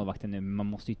 3 målvakter nu, men man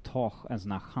måste ju ta en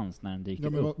sån här chans när den dyker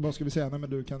upp. Men vad ska vi säga? Nej,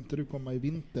 men kan inte du komma i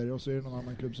vinter och så är det någon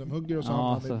annan klubb som hugger och så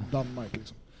hamnar han i Danmark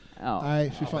liksom. Ja.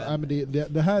 Nej, fy fan. Men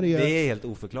det här är... Det är helt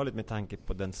oförklarligt med tanke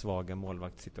på den svaga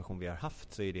målvaktssituation vi har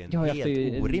haft, så är det en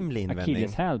helt orimlig invändning.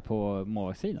 Akilleshäl på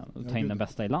målvaktssidan och ta in den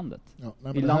bästa i landet. Ja,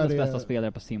 nej, i landets bästa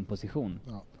spelare på sin position.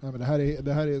 Ja, nej, men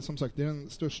det här är som sagt, det är den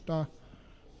största,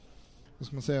 vad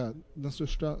ska man säga, den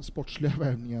största sportsliga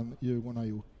värvningen Djurgården har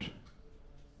gjort.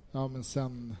 Ja, men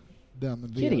sen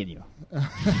den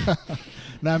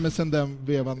Nej, men sen den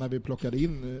vevan när vi plockade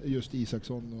in just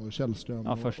Isaksson och Källström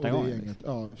och första och gången. Gänget.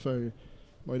 Ja, för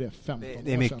vad är det, 15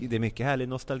 det är år mycket, sedan. det är mycket härlig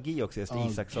nostalgi också, just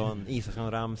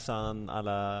Isaksson, Ramsan,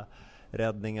 alla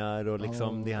räddningar och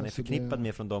liksom det han är förknippad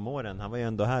med från de åren. Han var ju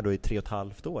ändå här då i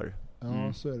 3,5 år.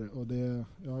 Ja, så är det. Och det,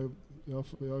 jag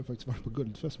har ju faktiskt varit på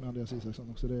guldfest med Andreas Isaksson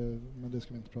också, men det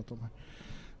ska vi inte prata om här.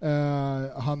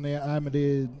 Han är, men det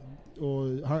är,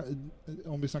 och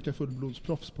om vi snackar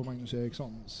fullblodsproffs på Magnus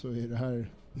Eriksson, så är det här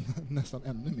nästan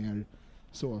ännu mer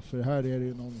så. För här är det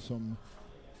ju någon som,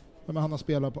 men han har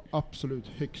spelat på absolut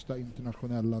högsta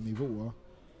internationella nivå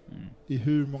i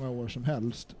hur många år som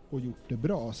helst och gjort det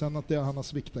bra. Sen att han har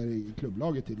sviktat i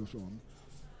klubblaget till och från,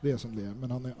 det är som det är.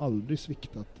 Men han har aldrig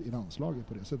sviktat i landslaget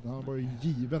på det sättet. Han har varit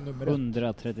given nummer 1.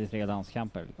 133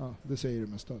 landskamper. Ja, det säger det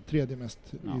mesta. Tredje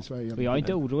mest i Sverige. Och jag är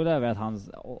inte orolig över att hans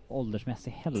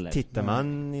åldersmässig heller. Tittar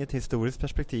man i ett historiskt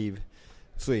perspektiv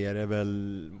så är det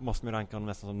väl, måste man ranka honom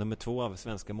nästan som nummer 2 av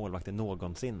svenska målvakter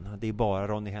någonsin. Det är bara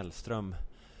Ronny Hellström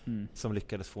som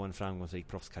lyckades få en framgångsrik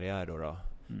proffskarriär då,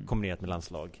 kombinerat med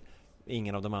landslag.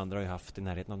 Ingen av de andra har ju haft i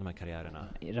närheten av de här karriärerna.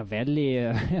 Ravelli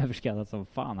är överskattat som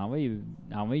fan. Han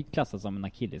var ju klassad som en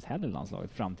akilleshäl i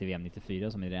landslaget fram till VM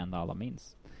 94, som är det enda alla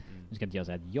minns. Nu ska inte jag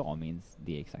säga att jag minns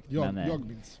det exakt. Jag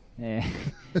minns.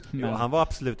 Jo, han var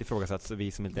absolut ifrågasatt, så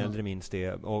vi som inte äldre minns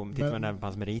det. Och tittar man även på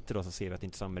hans meriter då, så ser vi att det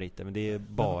inte är samma meriter. Men det är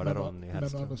bara Ronny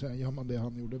Hellström. Men gör man det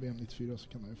han gjorde VM 94, så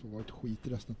kan han ju få vara ett skit i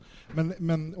resten.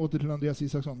 Men åter till Andreas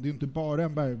Isaksson. Det är ju inte bara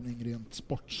en värvning rent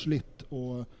sportsligt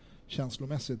och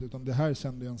känslomässigt, utan det här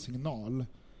sänder en signal,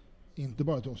 inte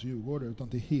bara till oss djurgårdare utan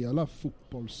till hela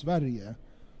fotbollssverige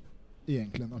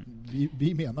egentligen, att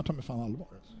vi menar ta med fan allvar.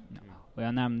 Och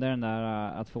jag nämnde den där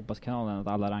att Fotbollskanalen, att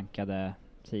alla rankade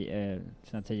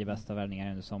sina 10 bästa värvningar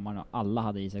under sommaren, och alla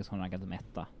hade Isaksson rankat som 1.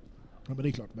 Ja, men det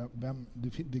är klart,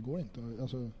 det går inte.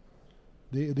 Alltså,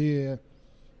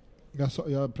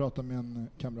 Jag pratade med en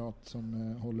kamrat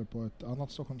som håller på ett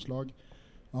annat Stockholmslag.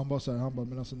 Han bara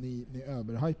men alltså ni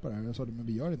överhypar det här. Jag sa det, men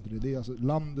vi gör inte det. Det är alltså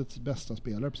landets bästa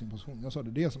spelare på sin position. Jag sa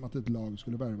det är som att ett lag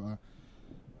skulle värva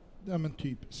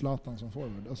typ Zlatan som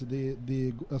forward. Alltså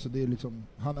det är liksom,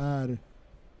 han är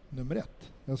nummer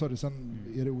 1. Jag sa det, sen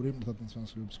är det orimligt att en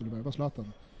svensk klubb skulle värva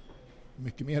Zlatan.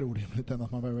 Mycket mer orimligt än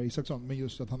att man värvar Isaksson. Men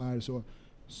just att han är så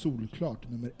solklart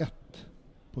nummer 1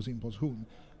 på sin position.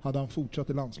 Hade han fortsatt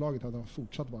i landslaget hade han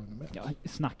fortsatt vara nummer 1. Ja,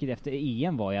 snacket efter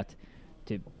EM var ju att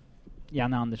typ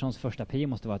Janne Anderssons första prio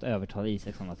måste vara att övertala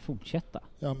Isaksson att fortsätta.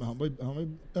 Ja, men han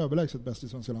var överlägset bäst i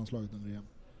svenska landslaget under EM.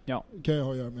 Ja. Kan jag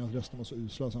ha att göra med att resten var så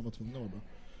usla så han var tvungen att vara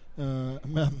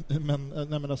bra.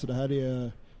 Men alltså det här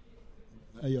är...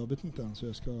 Jag vet inte ens hur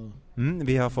jag ska...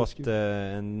 Vi har fått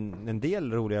en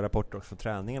del roliga rapporter också från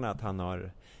träningarna, att han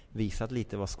har visat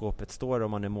lite vad skåpet står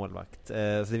om man är målvakt.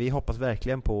 Så vi hoppas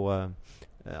verkligen på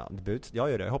debut.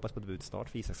 Jag hoppas på debut snart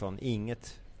för Isaksson.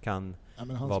 Inget kan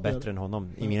vara bättre än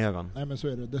honom i mina ögon. Nej, men så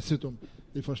är det. Dessutom,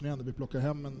 det är fascinerande. Vi plockar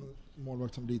hem en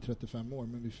målvakt som blir 35 år,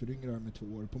 men vi föryngrar med 2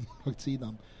 år på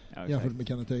målvaktssidan. Ja, jämfört med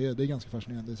Kenneth Höje. Det är ganska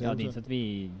fascinerande. Ja, det är inte så att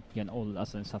vi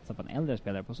satsar på en äldre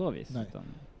spelare på så vis. Nej. Utan...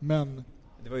 Men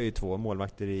det var ju 2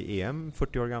 målvakter i EM,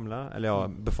 40 år gamla. Eller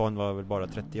Buffon var väl bara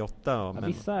 38. Ja,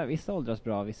 men... Vissa åldras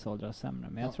bra, vissa åldras sämre.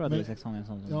 Men jag tror att det är Isaksson en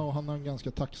sån som... Ja, och han har en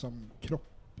ganska tacksam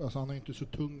kropp. Alltså han har inte så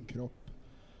tung kropp.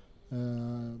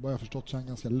 Vad jag förstått så är han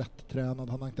ganska lättränad.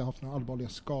 Han har inte haft några allvarliga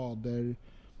skador.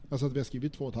 Alltså att vi har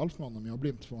skrivit 2,5 med honom. Jag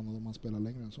blir inte förvånad om han spelar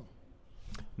längre än så.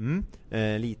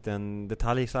 Liten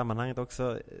detalj i sammanhanget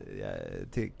också.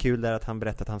 Kul där att han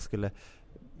berättade att han skulle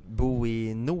bo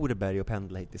i Norberg och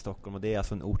pendla hit till Stockholm. Och det är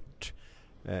alltså en ort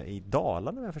i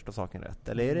Dalarna, om jag förstår saken rätt.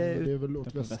 Eller är det är väl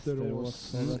åt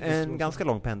Västerås. En ganska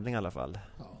lång pendling i alla fall.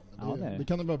 Ja, det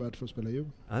kan det vara värt för att spela ju.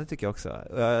 Ja, det tycker jag också.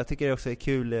 Jag tycker det också är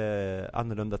kul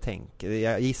annorlunda tänk.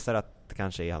 Jag gissar att det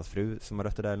kanske är hans fru som har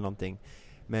rötter där eller någonting.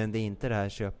 Men det är inte det här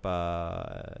köpa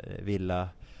villa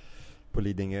på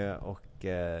Lidingö och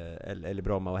eller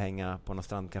Bromma och hänga på något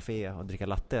strandcafé och dricka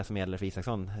latte som gäller för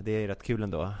Isaksson. Det är rätt kul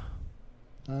ändå.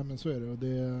 Nej, men så är det.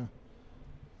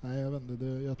 Och jag vet inte,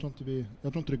 jag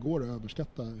tror inte det går att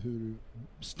överskatta hur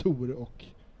stor och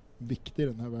viktig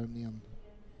den här värvningen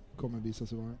kommer visa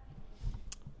sig vara.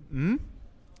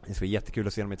 Det ska bli jättekul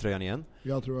att se dem i tröjan igen.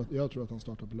 Jag tror att han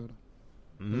startar på lördag.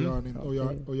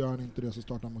 Och gör han inte det så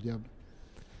startar han mot Gävle.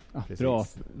 Bra,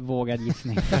 vågad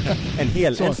gissning.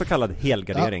 en så kallad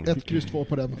helgardering. Ja, 1-2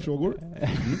 på den frågor.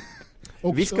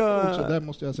 Också där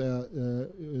måste jag säga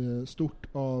stort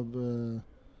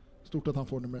att han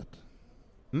får nummer 1.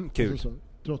 Kul. Så,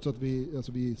 trots att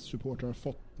vi supportrar har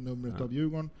fått numret av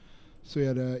Djurgården, så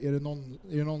är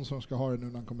det någon som ska ha det nu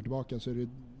när han kommer tillbaka, så är det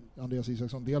Andreas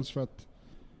Isaksson. Dels för att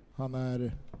han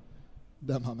är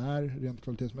den han är rent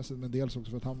kvalitetsmässigt, men dels också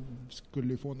för att han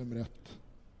skulle få nummer 1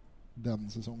 den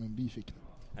säsongen vi fick.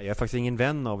 Jag är faktiskt ingen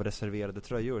vän av reserverade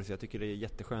tröjor, så jag tycker det är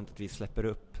jätteskönt att vi släpper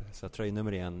upp så att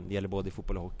tröjnummer igen, det gäller både i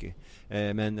fotboll och hockey.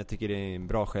 Men jag tycker det är en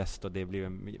bra gest och det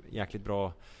blev jäkligt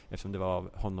bra eftersom det var av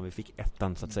honom vi fick 1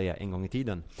 så att säga en gång i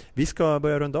tiden. Vi ska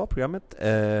börja runda av programmet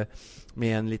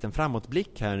med en liten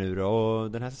framåtblick här nu då.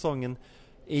 Och den här säsongen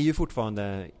är ju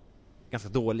fortfarande ganska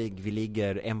dålig. Vi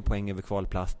ligger 1 poäng över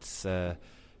kvalplats.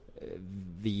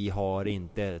 Vi har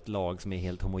inte ett lag som är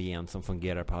helt homogent som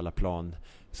fungerar på alla plan.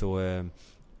 Så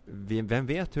vem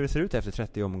vet hur det ser ut efter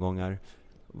 30 omgångar?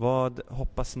 Vad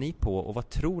hoppas ni på och vad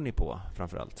tror ni på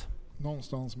framförallt?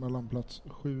 Någonstans mellan plats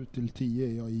 7 till 10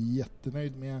 är jag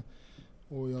jättenöjd med,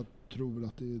 och jag tror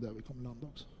att det är där vi kommer landa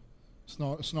också.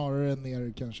 Snarare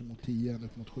ner kanske mot 10 än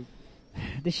upp mot 7.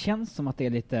 Det känns som att det är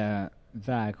lite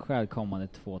vägskäl kommande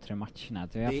 2-3 matcherna.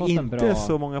 Det är inte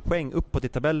så många poäng uppåt i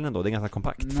tabellen ändå. Det är ganska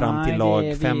kompakt. Fram till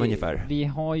lag 5 ungefär. Vi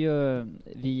har ju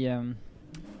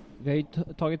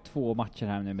tagit 2 matcher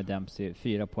här nu med Dempsey,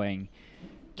 4 poäng.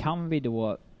 Kan vi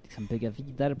då liksom bygga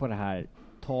vidare på det här,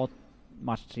 ta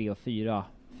match 3 och 4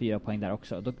 poäng där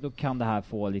också, då kan det här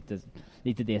få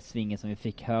lite det svinget som vi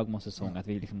fick Högmos säsong, att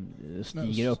vi liksom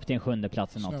stiger upp till en 7:e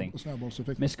plats eller någonting.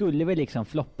 Men skulle vi liksom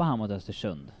floppa här mot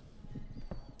Östersund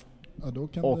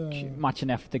och matchen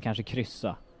efter kanske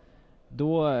kryssa,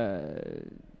 då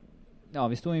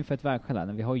vi står inför ett vägskäl här,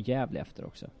 men vi har ju Gävle efter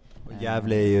också. Och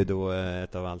Gävle är ju då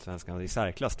ett av allsvenskan i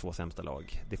särklass 2 sämsta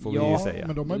lag. Det får vi ju säga.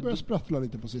 Men de har ju börjat sprattla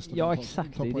lite på sistone. Ja,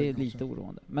 exakt. Det är lite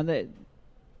oroande. Men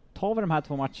tar vi de här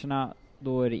 2 matcherna,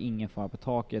 då är det ingen fara på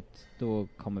taket. Då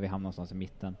kommer vi hamna någonstans i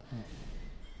mitten.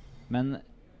 Men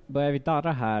börjar vi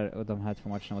darra här och de här 2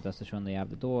 matcherna mot Östersund och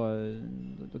Gävle,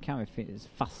 då kan vi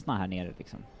fastna här nere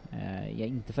liksom.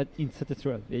 Inte för att jag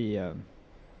tror att vi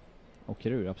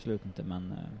åker ur, absolut inte,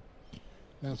 men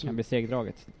Alltså, kan bli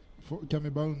segdraget. Kan vi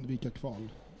bara undvika kval?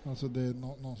 Alltså det är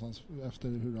någonstans efter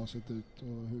hur det har sett ut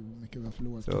och hur mycket vi har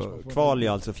förlorat. Så kval är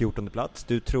alltså 14:e plats.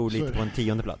 Du tror lite på en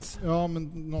 10:e plats? Ja, men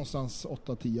någonstans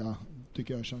 8-10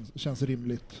 tycker jag känns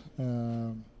rimligt.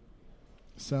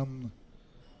 Sen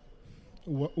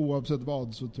oavsett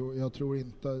vad så tror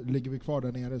inte, ligger vi kvar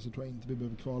där nere så tror jag inte vi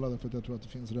behöver kvala, därför att jag tror att det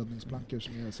finns räddningsplankor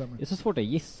som är sämre. Det är så svårt att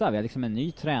gissa. Vi har liksom en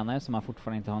ny tränare som man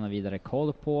fortfarande inte har någon vidare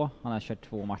koll på. Han har kört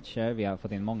 2 matcher. Vi har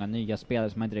fått in många nya spelare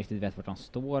som man inte riktigt vet vart de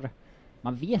står.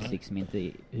 Man vet liksom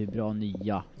inte hur bra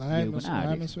nya Djurgården är.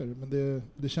 Nej, men så är det. Men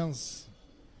det känns...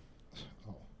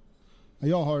 Ja.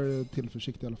 Jag har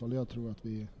tillförsikt i alla fall. Jag tror att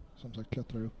vi som sagt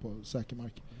klättrar upp på säker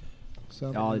mark.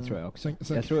 Sen, ja, det tror jag också.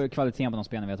 Jag tror kvaliteten på de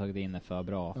spelarna vi har tagit in är för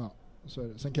bra. Ja, så är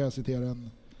det. Sen kan jag citera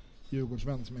en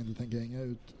Djurgårdsvän som jag inte tänker hänga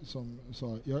ut, som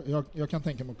sa, jag kan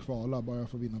tänka mig att kvala bara jag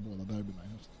får vinna båda derbyna i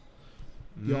höst.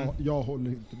 Jag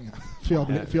håller inte med.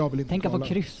 För jag vill inte tänka kvala. på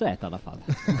kryssa ett i alla fall.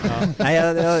 Nej,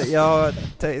 jag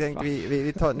tänkte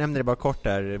vi nämner det bara kort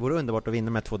där. Det vore underbart att vinna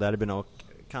de här 2 derbyna, och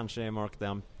kanske Mark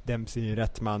Dempsey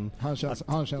rätt man. Han känns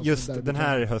just den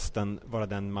här hösten vara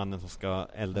den mannen som ska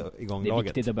elda igång laget. Det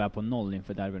är viktigt att börja på 0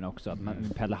 inför derbyna också. Att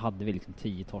Pelle hade vi liksom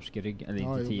 10 torsk i ryggen, eller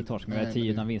inte 10 torsk, men vi hade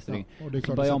 10 utan vinst i ryggen.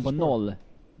 Så börja om på 0,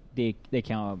 det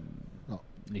kan vara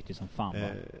nyttigt som fan.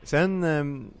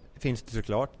 Sen finns det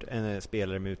såklart en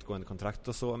spelare med utgående kontrakt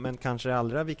och så, men kanske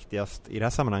allra viktigast i det här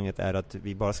sammanhanget är att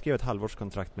vi bara skrev ett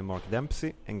halvårskontrakt med Mark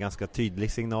Dempsey. En ganska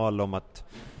tydlig signal om att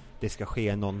det ska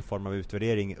ske någon form av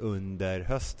utvärdering under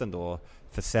hösten då,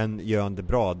 för sen gör han det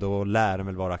bra, då lär han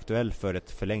väl vara aktuell för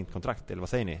ett förlängt kontrakt, eller vad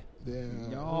säger ni?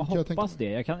 Jag hoppas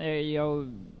det.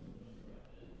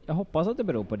 Jag hoppas att det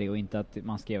beror på det och inte att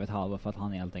man skrev ett halvår för att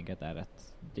han helt enkelt är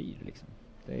rätt dyr liksom.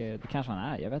 Det kanske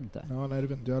han är, jag vet inte. Ja, nej, det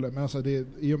vet inte jag heller. Men alltså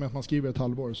i och med att man skriver ett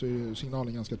halvår så är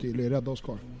signalen ganska tydlig. Rädda oss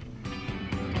kvar.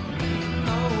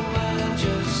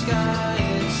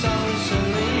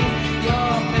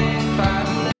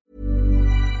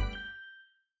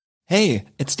 Hey,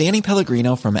 it's Danny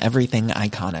Pellegrino from Everything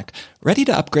Iconic. Ready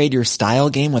to upgrade your style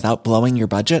game without blowing your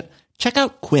budget? Check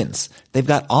out Quince.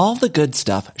 They've got all the good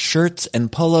stuff, shirts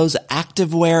and polos,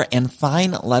 activewear and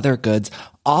fine leather goods,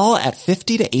 all at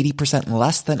 50 to 80%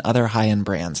 less than other high-end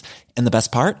brands. And the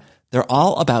best part? They're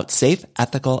all about safe,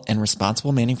 ethical, and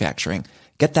responsible manufacturing.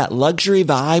 Get that luxury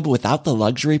vibe without the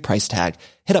luxury price tag.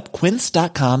 Hit up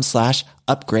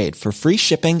quince.com/upgrade for free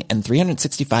shipping and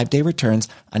 365-day returns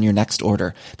on your next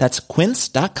order. That's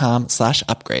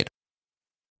quince.com/upgrade.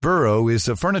 Burrow is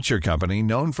a furniture company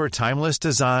known for timeless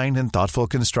design and thoughtful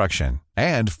construction,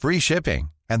 and free shipping,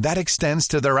 and that extends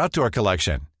to their outdoor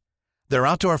collection. Their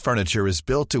outdoor furniture is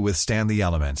built to withstand the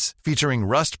elements, featuring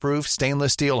rust-proof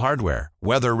stainless steel hardware,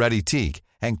 weather-ready teak,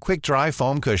 and quick-dry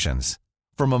foam cushions.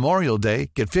 For Memorial Day,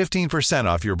 get 15%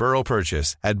 off your Burrow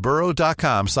purchase at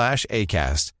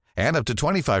burrow.com/acast, and up to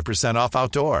 25% off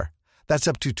outdoor. That's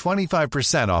up to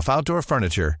 25% off outdoor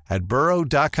furniture at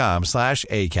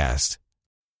burrow.com/acast.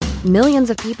 Millions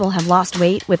of people have lost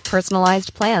weight with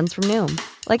personalized plans from Noom.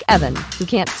 Like Evan, who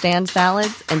can't stand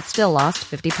salads and still lost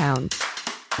 50 pounds.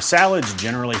 Salads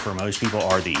generally for most people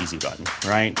are the easy button,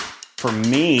 right? For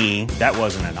me, that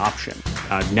wasn't an option.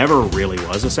 I never really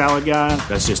was a salad guy.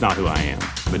 That's just not who I am.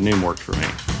 But Noom worked for me.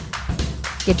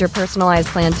 Get your personalized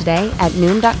plan today at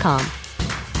Noom.com.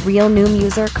 Real Noom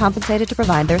user compensated to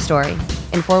provide their story.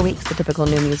 In 4 weeks, the typical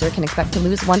Noom user can expect to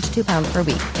lose 1 to 2 pounds per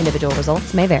week. Individual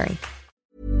results may vary.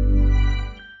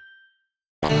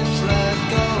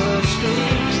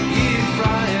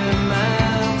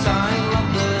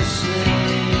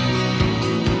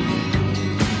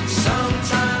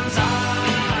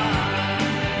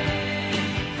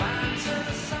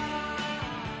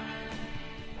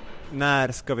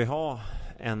 När ska vi ha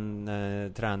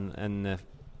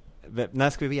när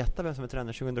ska vi veta vem som är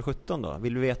tränare 2017 då?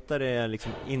 Vill vi veta det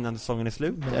liksom innan säsongen är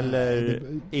slut eller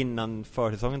innan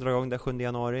försäsongen drar igång den 7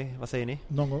 januari? Vad säger ni?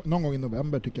 Någon gång i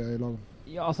november tycker jag är lagom.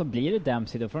 Ja, alltså blir det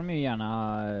Dempsey då får de ju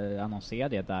gärna annonsera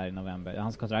det där i november.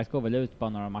 Hans kontrakt går väl ut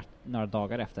bara några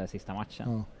dagar efter sista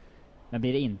matchen. Ja. Men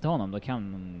blir det inte honom, då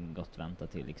kan man gott vänta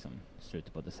till liksom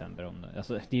slutet på december.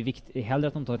 Alltså, det är viktigt, hellre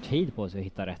att de tar tid på sig att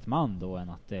hitta rätt man då än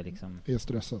att det liksom är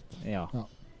stressat. Ja.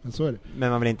 Men så är det.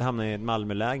 Men man vill inte hamna i ett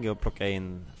Malmöläge och plocka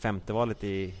in 5:e valet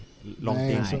i långt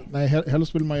in. Nej,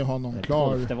 helst vill man ju ha någon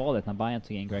klar. 12:e valet när Bayern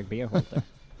tog in Greg Beerholter.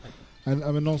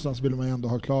 Men någonstans vill man ju ändå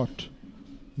ha klart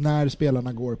när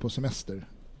spelarna går på semester.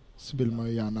 Så vill man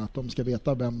ju gärna att de ska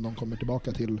veta vem de kommer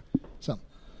tillbaka till sen.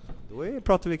 Då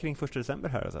pratar vi kring 1 december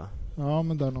här alltså. Ja,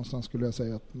 men där någonstans skulle jag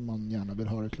säga att man gärna vill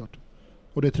ha det klart.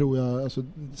 Och det tror jag, alltså,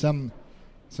 sen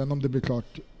om det blir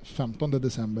klart 15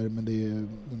 december, men det är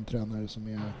en tränare som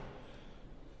är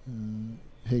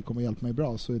hej, kom och hjälp mig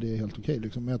bra, så är det helt okej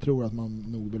liksom. Men jag tror att man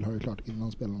nog vill höra klart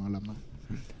innan spelarna lämnar.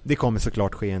 Det kommer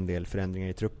såklart ske en del förändringar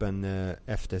i truppen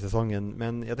efter säsongen,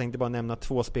 men jag tänkte bara nämna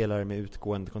 2 spelare med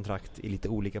utgående kontrakt i lite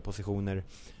olika positioner.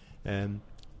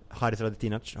 Haris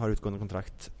Radetinac har utgående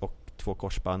kontrakt och 2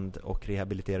 korsband och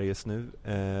rehabiliterar just nu.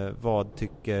 Vad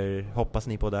hoppas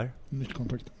ni på där? Nytt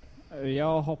kontrakt.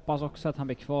 Jag hoppas också att han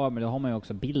blir kvar, men då har man ju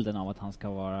också bilden av att han ska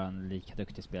vara en lika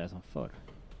duktig spelare som förr.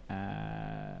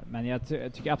 Men jag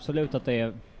tycker absolut att det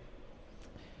är...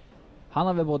 Han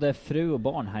har väl både fru och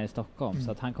barn här i Stockholm,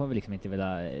 så att han kommer väl liksom inte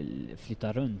vilja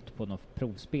flytta runt på något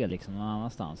provspel liksom någon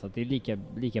annanstans. Så att det är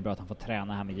lika bra att han får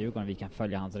träna här med Djurgården. Vi kan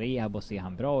följa hans rehab och se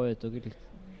han bra ut. Och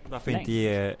varför inte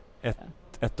ge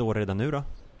ett år redan nu då?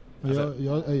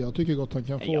 Jag tycker gott han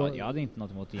kan få... Jag hade inte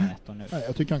något emot att ge 1 år nu. Nej,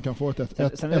 jag tycker han kan få ett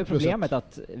Sen är det problemet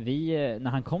att vi,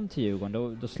 när han kom till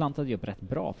Djurgården, då slantade det upp rätt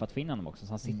bra för att finna honom också.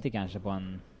 Så han sitter kanske på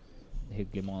en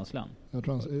hygglig månadslön. Jag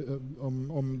tror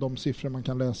om de siffror man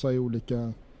kan läsa i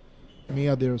olika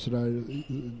medier och sådär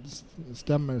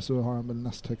stämmer, så har han väl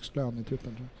näst högst lön i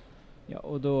truppen. Ja,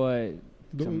 och då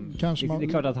kanske det är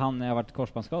klart att han har varit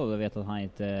korsbandsskadad och vet att han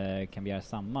inte kan begära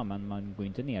samma, men man går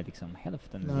inte ner liksom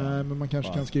hälften. Nej, men man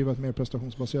kanske kan skriva ett mer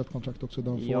prestationsbaserat kontrakt också,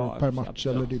 där han får per match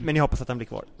eller det. Men ni hoppas att han blir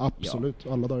kvar? Absolut,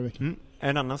 alla dagar i veckan.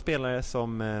 En annan spelare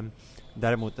som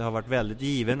däremot har varit väldigt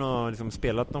given och liksom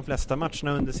spelat de flesta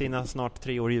matcherna under sina snart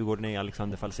 3 år i Djurgården är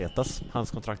Alexander Falsetas.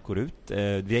 Hans kontrakt går ut.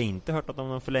 Vi har inte hört om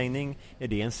någon förlängning. Är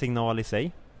det en signal i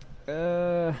sig?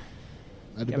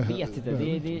 Jag vet inte.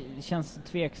 Det känns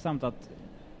tveksamt att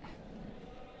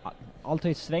allt har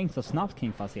ju svängt så snabbt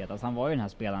kring Falsetas. Han var ju den här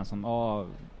spelaren som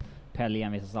Pelle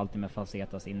envisas alltid med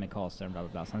Falsetas in med Karlström, bla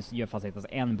bla bla. Sen gör Falsetas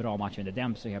en bra match under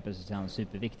Dempsey och helt plötsligt är han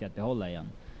superviktig att behålla igen.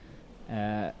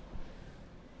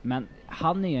 Men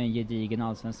han är ju en gedigen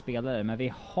allsvensk spelare. Men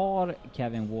vi har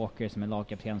Kevin Walker som är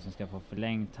lagkapten som ska få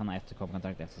förlängt. Han har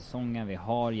kontrakt efter säsongen. Vi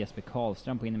har Jesper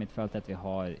Karlström på innermittfältet. Vi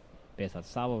har Besat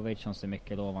Savovic som ser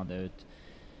mycket lovande ut.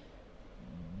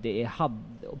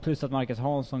 Plus att Marcus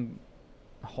Hansson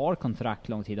har kontrakt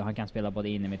lång tid och han kan spela både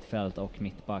in i mittfält och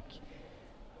mittback.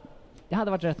 Det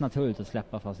hade varit rätt naturligt att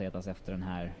släppa Falsetas efter den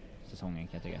här säsongen,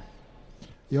 kan jag tycka.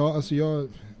 Ja, alltså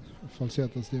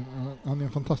Falsetas, han är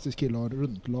en fantastisk kille och har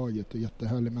runt laget och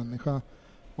jättehärlig människa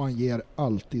och han ger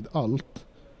alltid allt.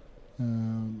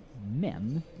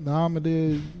 Men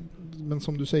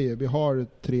som du säger, vi har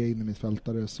 3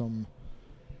 innermittfältare som,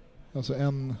 alltså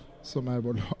en som är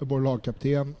vår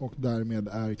lagkapten och därmed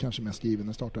är kanske mest given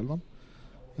i startelvan.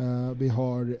 Vi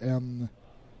har en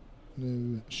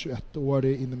nu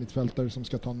 21-årig innermittfältare som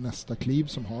ska ta nästa kliv,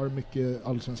 som har mycket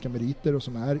allsvenska meriter och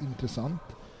som är intressant.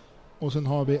 Och sen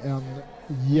har vi en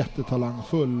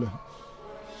jättetalangfull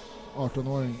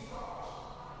 18-åring.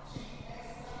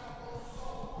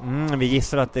 Vi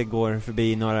gissar att det går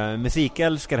förbi några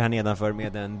musikälskare här nedanför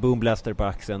med en boomblaster på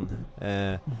axeln.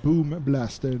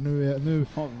 Boomblaster, nu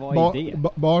vad är det?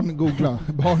 Barn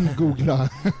googla.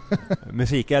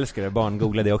 Musikälskare, barn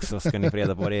googla det också, ska ni få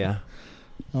reda på vad det är.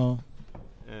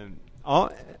 Ja,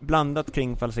 blandat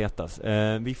kring Falsetas.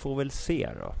 Vi får väl se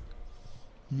då.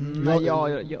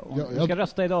 Om jag ska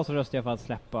rösta idag så röstar jag för att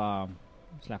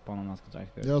släppa honom hans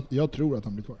kontrakt. Jag tror att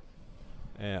han blir kvar.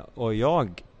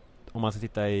 Och om man ska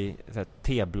titta i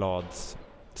T-blads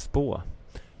spå,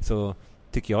 så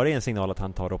tycker jag det är en signal att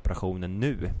han tar operationen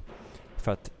nu.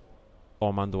 För att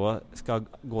om man då ska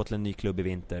gå till en ny klubb i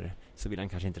vinter så vill han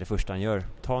kanske inte det första han gör,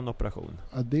 ta en operation.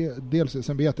 Dels,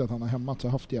 sen vet jag att han har hämmat så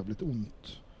haft jävligt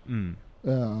ont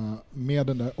med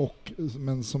den där.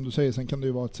 Men som du säger, sen kan det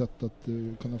ju vara ett sätt att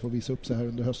kunna få visa upp sig här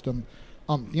under hösten.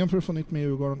 Antingen för att få nytt med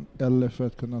Djurgården eller för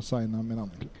att kunna signa med en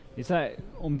annan klubb. Det är så här,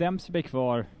 om Dempsey blir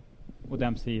kvar och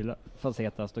Dempsey gillar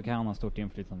Falsetas, då kan han ha stort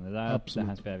inflytande där. Absolut. Det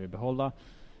här spelar vi behålla.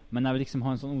 Men när vi liksom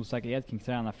har en sån osäkerhet kring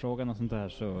tränarfrågan och sånt där,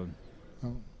 så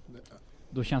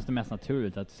då känns det mest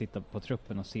naturligt att sitta på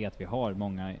truppen och se att vi har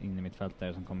många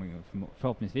innermittfältare som kommer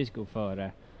förhoppningsvis gå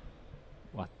före,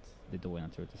 och att det då är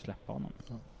naturligt att släppa honom.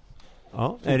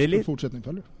 Ja, fortsättning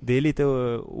följer. Det är lite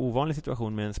ovanlig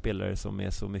situation med en spelare som är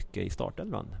så mycket i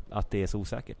startelvan, att det är så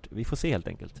osäkert. Vi får se helt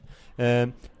enkelt.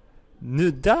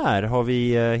 Nu där har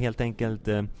vi helt enkelt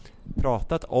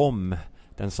pratat om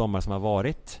den sommar som har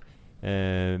varit.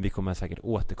 Vi kommer säkert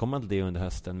återkomma till det under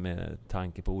hösten med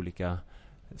tanke på olika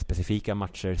specifika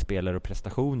matcher, spelare och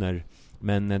prestationer.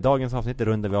 Men dagens avsnitt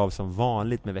rundar vi av som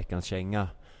vanligt med veckans känga.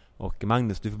 Och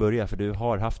Magnus, du får börja, för du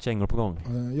har haft kängor på gång.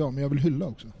 Ja, men jag vill hylla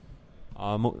också.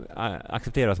 Ja,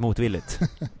 accepteras motvilligt.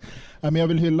 Men jag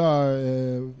vill hylla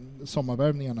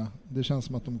sommarvärvningarna. Det känns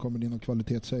som att de kommer in och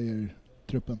kvalitetshöjer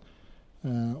truppen.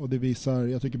 Och det visar,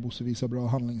 jag tycker Bosse visar bra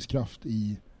handlingskraft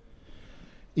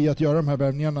i att göra de här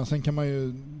värvningarna. Sen kan man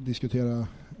ju diskutera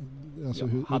alltså,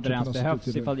 hade det ens behövts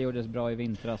ifall det gjordes bra i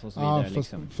vintras och så vidare.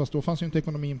 Fast då fanns ju inte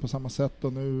ekonomin på samma sätt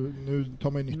och nu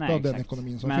tar man ju nytta av den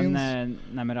ekonomin som finns. Men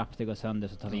när Merabti går sönder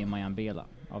så tar vi in Majan Bela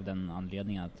av den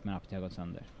anledningen att Merabti har gått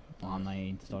sönder. Och han har ju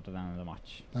inte startat en enda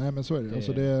match. Nej, men så är det.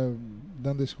 Alltså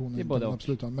den diskussionen det är både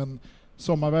absolut. Men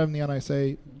sommarvärvningarna i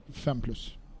sig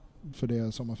 5+ för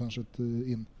det sommarfönstret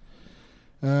in.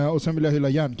 Och sen vill jag hylla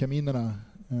Järnkaminerna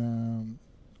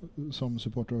som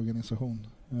supporterorganisation.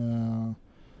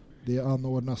 Det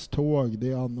anordnas tåg,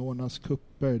 det anordnas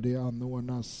kupper, det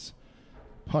anordnas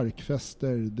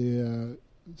parkfester, det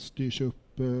styrs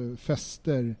upp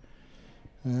fester.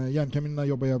 Järnkaminerna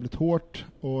jobbar jävligt hårt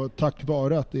och tack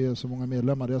vare att det är så många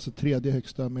medlemmar, det är alltså 3:e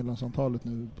högsta medlemsantalet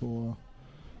nu på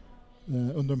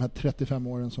under de här 35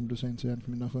 åren som Bluesaints och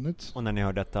Järnkaminerna har funnits. Och när ni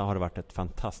hör detta har det varit ett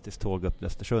fantastiskt tåg upp till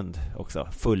Östersund också.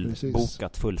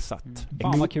 Fullbokat, fullsatt.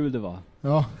 Fan vad kul det var.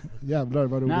 Ja, jävlar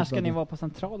vad roligt. När ska ni vara på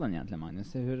centralen egentligen,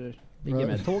 Magnus? Hur ligger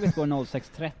med? Tåget går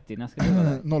 06.30. När ska ni vara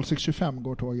där? 06.25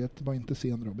 går tåget. Var inte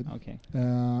sen, Robin. Okay.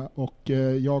 Och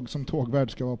jag som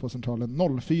tågvärd ska vara på centralen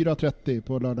 04.30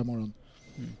 på lördag morgon.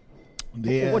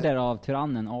 Det är order av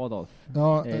tyrannen Adolf.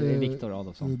 Ja, Viktor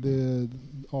Adolfsson. Det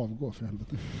avgår för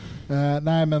helvete.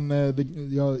 Nej, men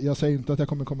jag säger inte att jag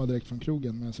kommer komma direkt från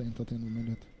krogen, men jag säger inte att det är en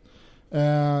omöjlighet.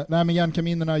 Nej, men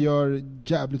Järnkaminerna gör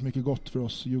jävligt mycket gott för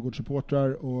oss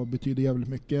Djurgårdssupportrar och betyder jävligt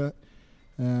mycket.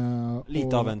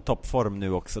 Lite av en toppform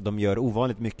nu också. De gör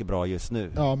ovanligt mycket bra just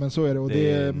nu. Ja, men så är det. Och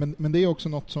men det är också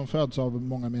något som föds av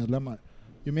många medlemmar.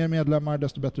 Ju mer medlemmar,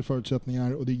 desto bättre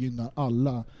förutsättningar, och det gynnar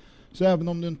alla. Så även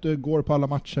om du inte går på alla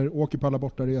matcher, åker på alla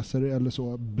bortaresor eller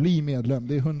så, bli medlem.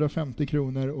 Det är 150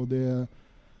 kronor och det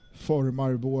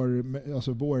formar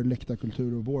vår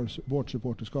läktarkultur och vårt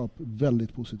supporterskap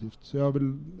väldigt positivt. Så jag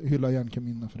vill hylla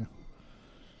Järnkaminerna för det.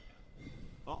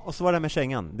 Ja, och så var det med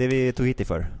kängan, det vi tog hit i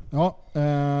för. Ja,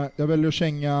 jag väljer att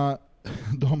känga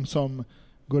de som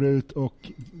går ut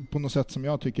och på något sätt som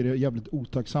jag tycker är jävligt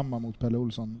otacksamma mot Pelle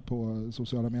Olsson på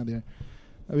sociala medier.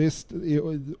 Visst,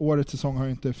 årets säsong har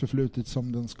inte förflutit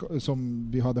som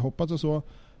vi hade hoppats och så,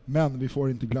 men vi får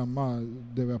inte glömma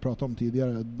det vi har pratat om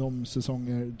tidigare.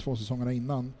 2 säsongerna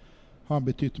innan har han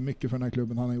betytt mycket för den här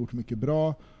klubben, han har gjort mycket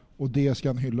bra och det ska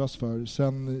han hyllas för.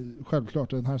 Sen självklart,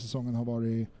 den här säsongen har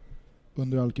varit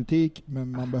under all kritik,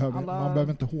 men man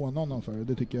behöver inte håna honom för det.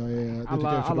 Det tycker jag är för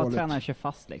alla dåligt. tränare kör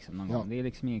fast liksom någon gång. Det är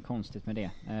liksom inget konstigt med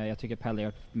det. Jag tycker Pelle har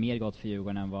gjort mer gott för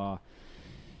Djurgården än vad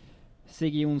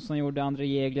Sigge Jonsson gjorde, André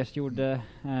Jäglers gjorde,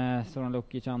 Soran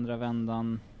Lukic andra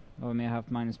vändan, och med haft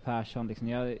Magnus Persson liksom.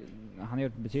 Han har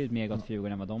gjort betydligt mer gott för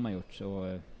Djurgården än vad de har gjort,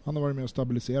 så han har varit med att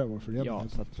stabilisera vår förening. Ja,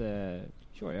 så att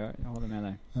sure, jag håller med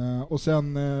dig. Och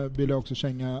sen vill jag också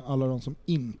känga alla de som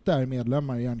inte är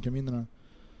medlemmar i Järnkaminerna.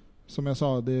 Som jag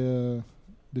sa,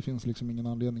 det finns liksom ingen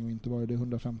anledning att inte vara det.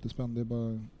 150 spänn, det är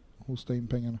bara hosta in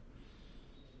pengarna.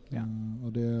 Ja.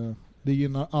 Och det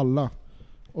gynnar alla.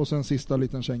 Och sen sista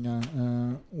liten känga.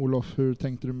 Olof, hur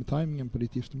tänkte du med timingen på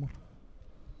ditt giftermål?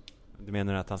 Du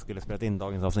menar att han skulle ha spelat in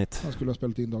dagens avsnitt? Han skulle ha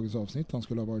spelat in dagens avsnitt. Han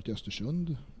skulle ha varit i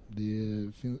Östersund.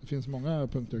 Det finns många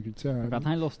punkter att kritisera. För att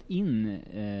han har låst in...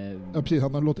 Ja, precis.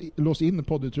 Han har låst in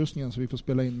poddutrustningen så vi får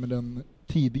spela in med den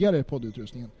tidigare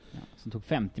poddutrustningen. Ja, som tog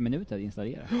 50 minuter att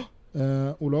installera.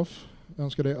 Olof, jag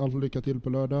önskar dig all lycka till på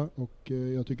lördag. Och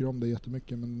jag tycker om dig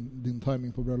jättemycket, men din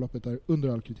timing på bröllopet är under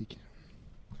all kritik.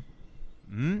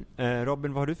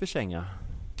 Robin, vad har du för känga?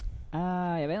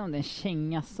 Jag vet inte om det är en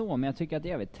känga så, men jag tycker att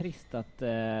det är väldigt trist att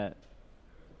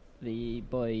vi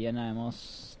börjar närma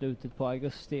oss slutet på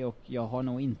augusti och jag har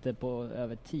nog inte på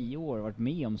över 10 år varit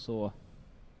med om så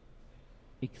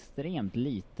extremt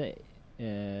lite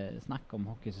snack om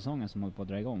hockeysäsongen som håller på att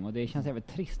dra igång, och det känns jävligt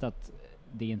trist att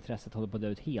det intresset håller på att dö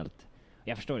ut helt.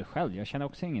 Jag förstår det själv, jag känner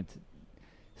också inget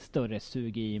större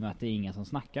sug i med att det är ingen som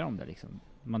snackar om det liksom.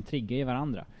 Man triggar ju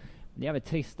varandra. Det är jävligt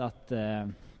trist att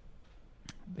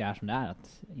det är som det är,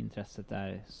 att intresset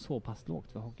är så pass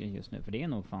lågt för hockey just nu, för det är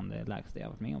nog fan det lägsta jag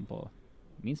varit med om på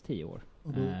minst 10 år.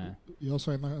 Jag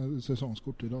sa en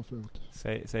säsongskort idag förut.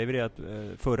 Säger vi det att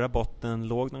förra botten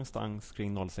låg någonstans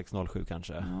kring 06-07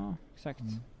 kanske? Ja, exakt.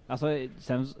 Alltså,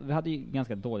 sen, vi hade ju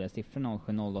ganska dåliga siffror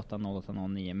 07, 08, 08,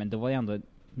 09, men det var ju ändå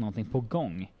någonting på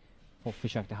gång och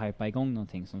försökte hypa igång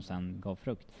någonting som sen gav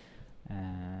frukt.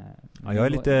 Ja, jag är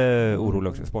lite orolig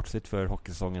också sportsligt för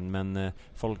hockeysäsongen, men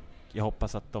jag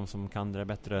hoppas att de som kan det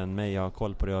bättre än mig har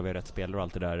koll på det och vi har rätt spelare och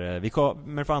allt det där. Vi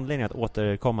kommer få anledning att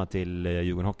återkomma till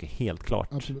Djurgården Hockey, helt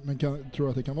klart. Absolut, men tror du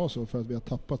att det kan vara så för att vi har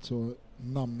tappat så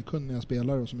namnkunniga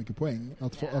spelare och så mycket poäng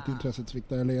att intresset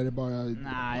sviktar, eller är det bara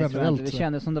generellt? Det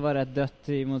kändes som det var rätt dött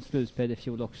mot slutspel i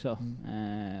fjol också.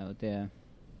 Och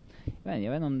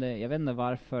jag vet inte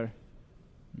varför,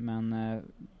 men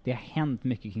det har hänt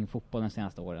mycket kring fotboll de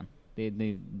senaste åren. Det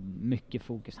är mycket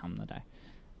fokus hamnar där.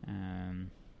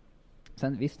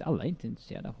 Sen visst, alla är inte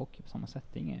intresserade av hockey på samma sätt.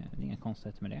 Det är inga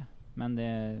konstigheter med det. Men det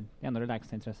är ändå det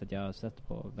lägsta intresset jag har sett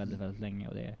på väldigt, väldigt länge.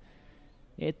 Och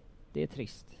det är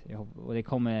trist. Och det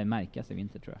kommer märkas i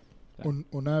vinter, tror jag.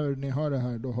 Och när ni hör det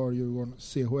här, då har Djurgården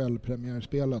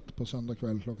CHL-premiärspelat på söndag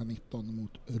kväll klockan 19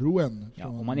 mot Rouen. Ja,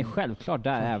 och man är självklart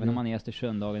där även om man är i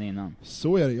Östersund dagen innan.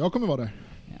 Så är det, jag kommer vara där.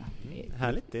 Ja.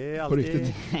 Härligt, det är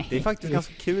alltid, det är faktiskt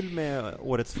ganska kul med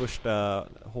årets första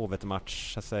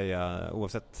Hovet-match, så att säga,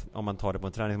 oavsett om man tar det på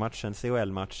en träningsmatch, en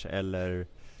CHL-match eller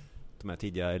de här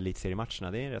tidiga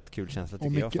elitseriematcherna. Det är en rätt kul känsla,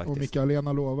 tycker jag faktiskt. Och Micke Alén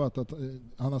har lovat att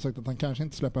han har sagt att han kanske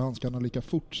inte släpper handskarna lika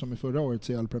fort som i förra årets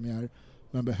CHL-premiär,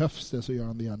 men behövs det så gör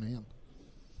han det gärna igen.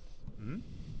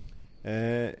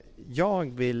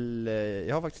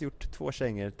 Jag har faktiskt gjort 2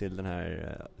 kängor till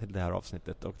det här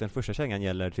avsnittet, och den första kängan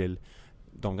gäller till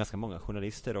de ganska många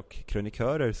journalister och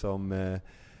krönikörer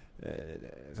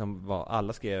som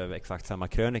alla skrev exakt samma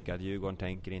krönika, att Djurgården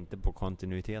tänker inte på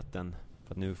kontinuiteten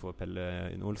för att nu får Pelle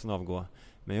Olsson avgå.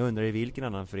 Men jag undrar i vilken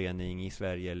annan förening i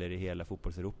Sverige eller i hela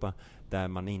fotbollseuropa där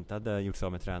man inte hade gjort sig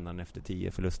av med tränaren efter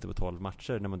 10 förluster på 12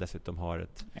 matcher, när man dessutom har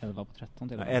ett 11 på 13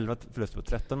 till 11 förluster på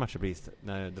 13 matcher precis,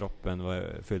 när droppen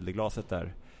fyllde glaset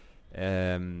där.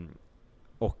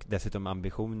 Och dessutom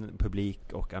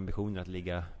publik och ambitioner att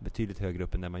ligga betydligt högre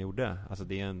upp än det man gjorde. Alltså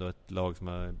det är ändå ett lag som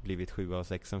har blivit 7 av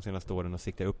 6 de senaste åren och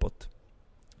siktar uppåt.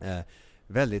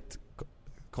 Väldigt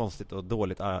konstigt och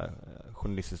dåligt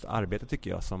journalistiskt arbete, tycker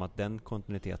jag, som att den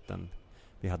kontinuiteten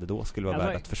vi hade då skulle vara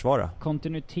värd att försvara.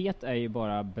 Kontinuitet är ju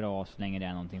bara bra så länge det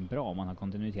är någonting bra, om man har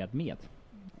kontinuitet med.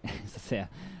 Så att säga.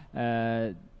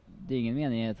 Det är ingen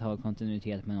mening att ha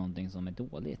kontinuitet med någonting som är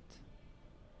dåligt.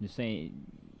 Du säger,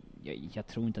 jag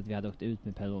tror inte att vi hade åkt ut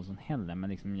med Pelle Olsson heller, men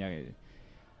liksom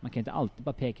man kan inte alltid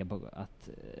bara peka på att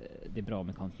det är bra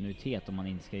med kontinuitet om man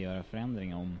inte ska göra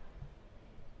förändringar om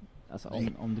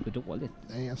det går dåligt.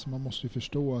 Nej, alltså man måste ju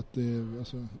förstå att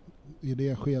i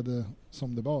det skede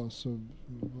som det var, så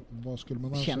vad skulle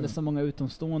man säga? Det kändes som många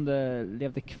utomstående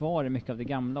levde kvar i mycket av det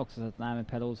gamla också, så att men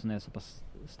Pelle Olsson är så pass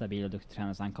stabil och duktig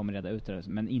tränare så han kommer reda ut det,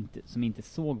 men som inte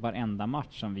såg varenda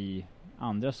match som vi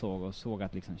andra såg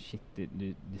att liksom shit,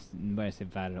 det börjar se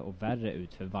värre och värre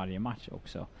ut för varje match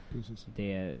också. Precis.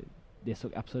 Det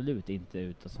såg absolut inte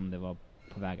ut som det var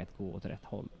på väg att gå åt rätt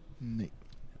håll. Nej.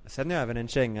 Sen är även en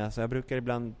känga, så jag brukar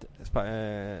ibland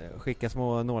skicka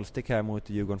små nålstick här mot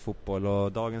Djurgården fotboll,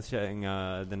 och dagens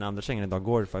känga, den andra kängan idag,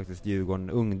 går faktiskt Djurgården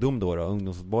ungdom då,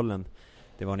 ungdomsfotbollen.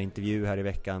 Det var en intervju här i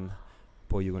veckan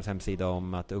på Djurgårdens hemsida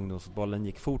om att ungdomsfotbollen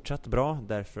gick fortsatt bra,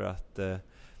 därför att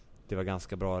det var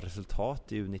ganska bra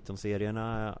resultat i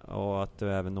U19-serierna, och att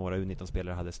även några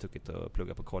U19-spelare hade stuckit och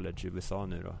pluggat på college i USA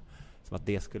nu då. Som att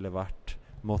det skulle varit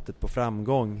måttet på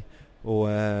framgång. Och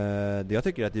det jag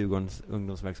tycker att Djurgårdens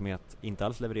ungdomsverksamhet inte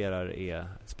alls levererar är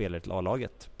spelare till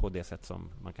A-laget på det sätt som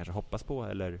man kanske hoppas på,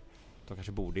 eller de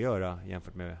kanske borde göra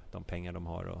jämfört med de pengar de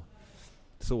har och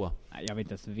så. Jag vill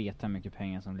inte ens veta hur mycket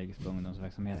pengar som ligger på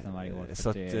ungdomsverksamheten varje år, så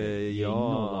att det är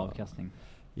noll avkastning.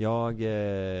 Jag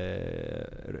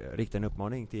riktar en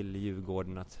uppmaning till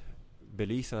Djurgården att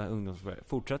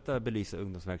fortsätta belysa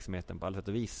ungdomsverksamheten på alla sätt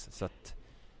och vis, så att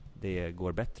det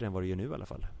går bättre än vad det gör nu i alla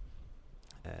fall.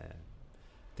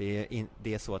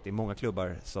 Det är så att det är många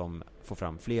klubbar som får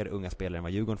fram fler unga spelare än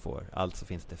vad Djurgården får. Alltså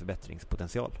finns det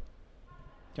förbättringspotential.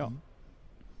 Ja.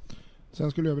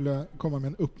 Sen skulle jag vilja komma med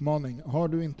en uppmaning. Har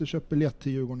du inte köpt biljett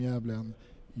till Djurgården Gävle än,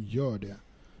 gör det.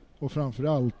 Och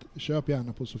framförallt, köp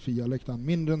gärna på Sofia-läktaren.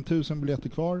 Mindre än 1000 biljetter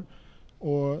kvar.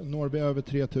 Och når vi över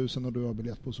 3000 och du har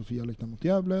biljett på Sofia-läktaren mot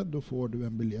Gävle, då får du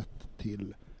en biljett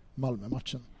till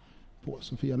Malmö-matchen på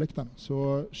Sofia-läktaren.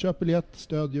 Så köp biljett,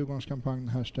 stöd Djurgårdens kampanj,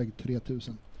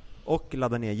 #3000. Och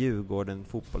ladda ner Djurgården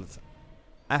fotbolls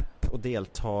app och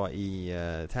delta i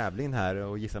tävlingen här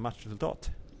och gissa matchresultat.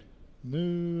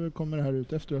 Nu kommer det här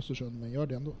ut efter Östersund, men gör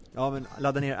det ändå. Ja, men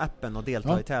ladda ner appen och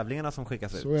delta i tävlingarna som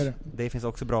skickas ut. Så är det. Det finns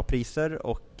också bra priser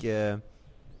och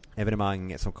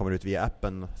evenemang som kommer ut via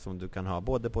appen som du kan ha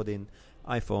både på din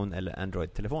iPhone eller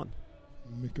Android-telefon.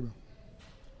 Mycket bra.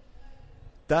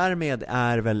 Därmed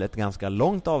är väl ett ganska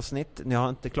långt avsnitt. Ni har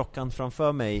inte klockan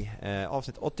framför mig.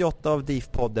 Avsnitt 88 av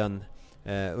DIF-podden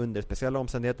under speciella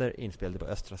omständigheter, inspelade på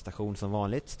Östra station som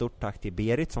vanligt. Stort tack till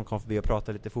Berit som kom förbi och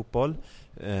pratade lite fotboll.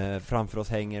 Framför oss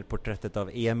hänger porträttet av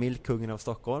Emil, kungen av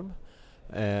Stockholm.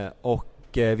 Och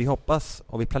vi hoppas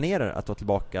och vi planerar att vara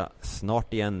tillbaka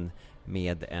snart igen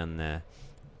med en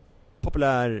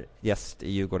populär gäst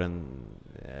i Djurgården,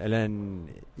 eller en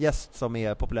gäst som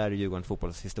är populär i Djurgårdens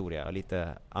fotbollshistoria och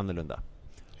lite annorlunda.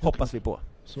 hoppas vi på.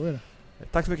 Så är det.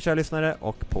 Tack så mycket kära lyssnare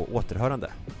och på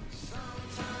återhörande.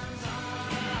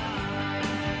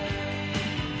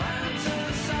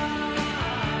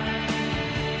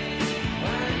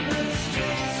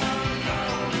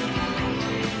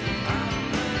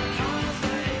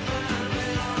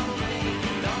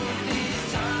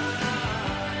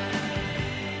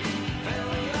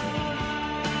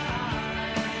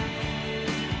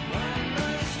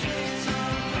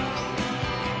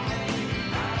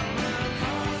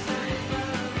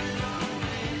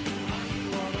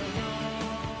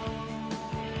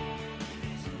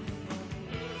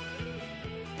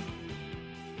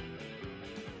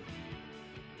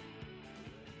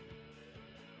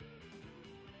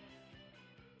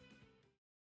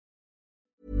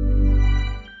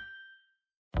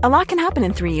 A lot can happen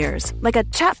in 3 years, like a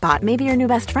chatbot may be your new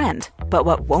best friend. But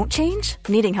what won't change?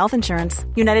 Needing health insurance.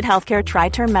 United Healthcare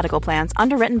Tri-Term Medical Plans,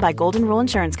 underwritten by Golden Rule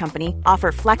Insurance Company,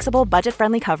 offer flexible,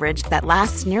 budget-friendly coverage that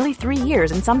lasts nearly 3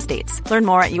 years in some states. Learn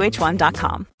more at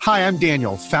uh1.com. Hi, I'm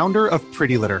Daniel, founder of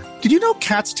Pretty Litter. Did you know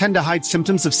cats tend to hide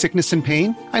symptoms of sickness and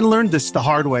pain? I learned this the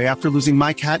hard way after losing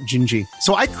my cat, Gingy.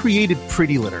 So I created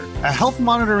Pretty Litter, a health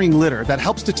monitoring litter that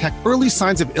helps detect early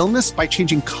signs of illness by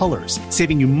changing colors,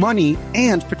 saving you money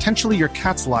and potentially your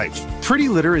cat's life. Pretty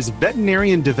Litter is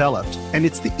veterinarian developed, and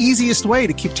it's the easiest way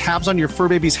to keep tabs on your fur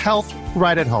baby's health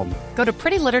right at home. Go to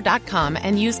prettylitter.com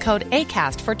and use code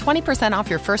ACAST for 20% off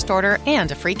your first order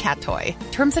and a free cat toy.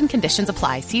 Terms and conditions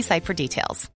apply. See site for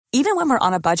details. Even when we're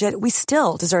on a budget, we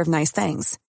still deserve nice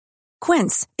things.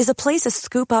 Quince is a place to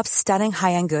scoop up stunning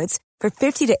high-end goods for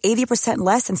 50 to 80%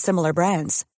 less than similar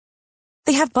brands.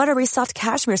 They have buttery soft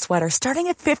cashmere sweaters starting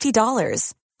at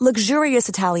 $50, luxurious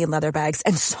Italian leather bags,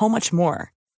 and so much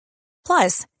more.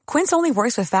 Plus, Quince only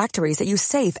works with factories that use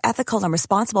safe, ethical, and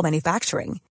responsible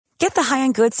manufacturing. Get the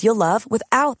high-end goods you'll love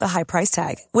without the high price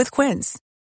tag with Quince.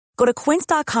 Go to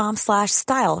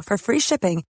quince.com/style for free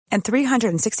shipping and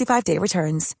 365-day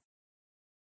returns.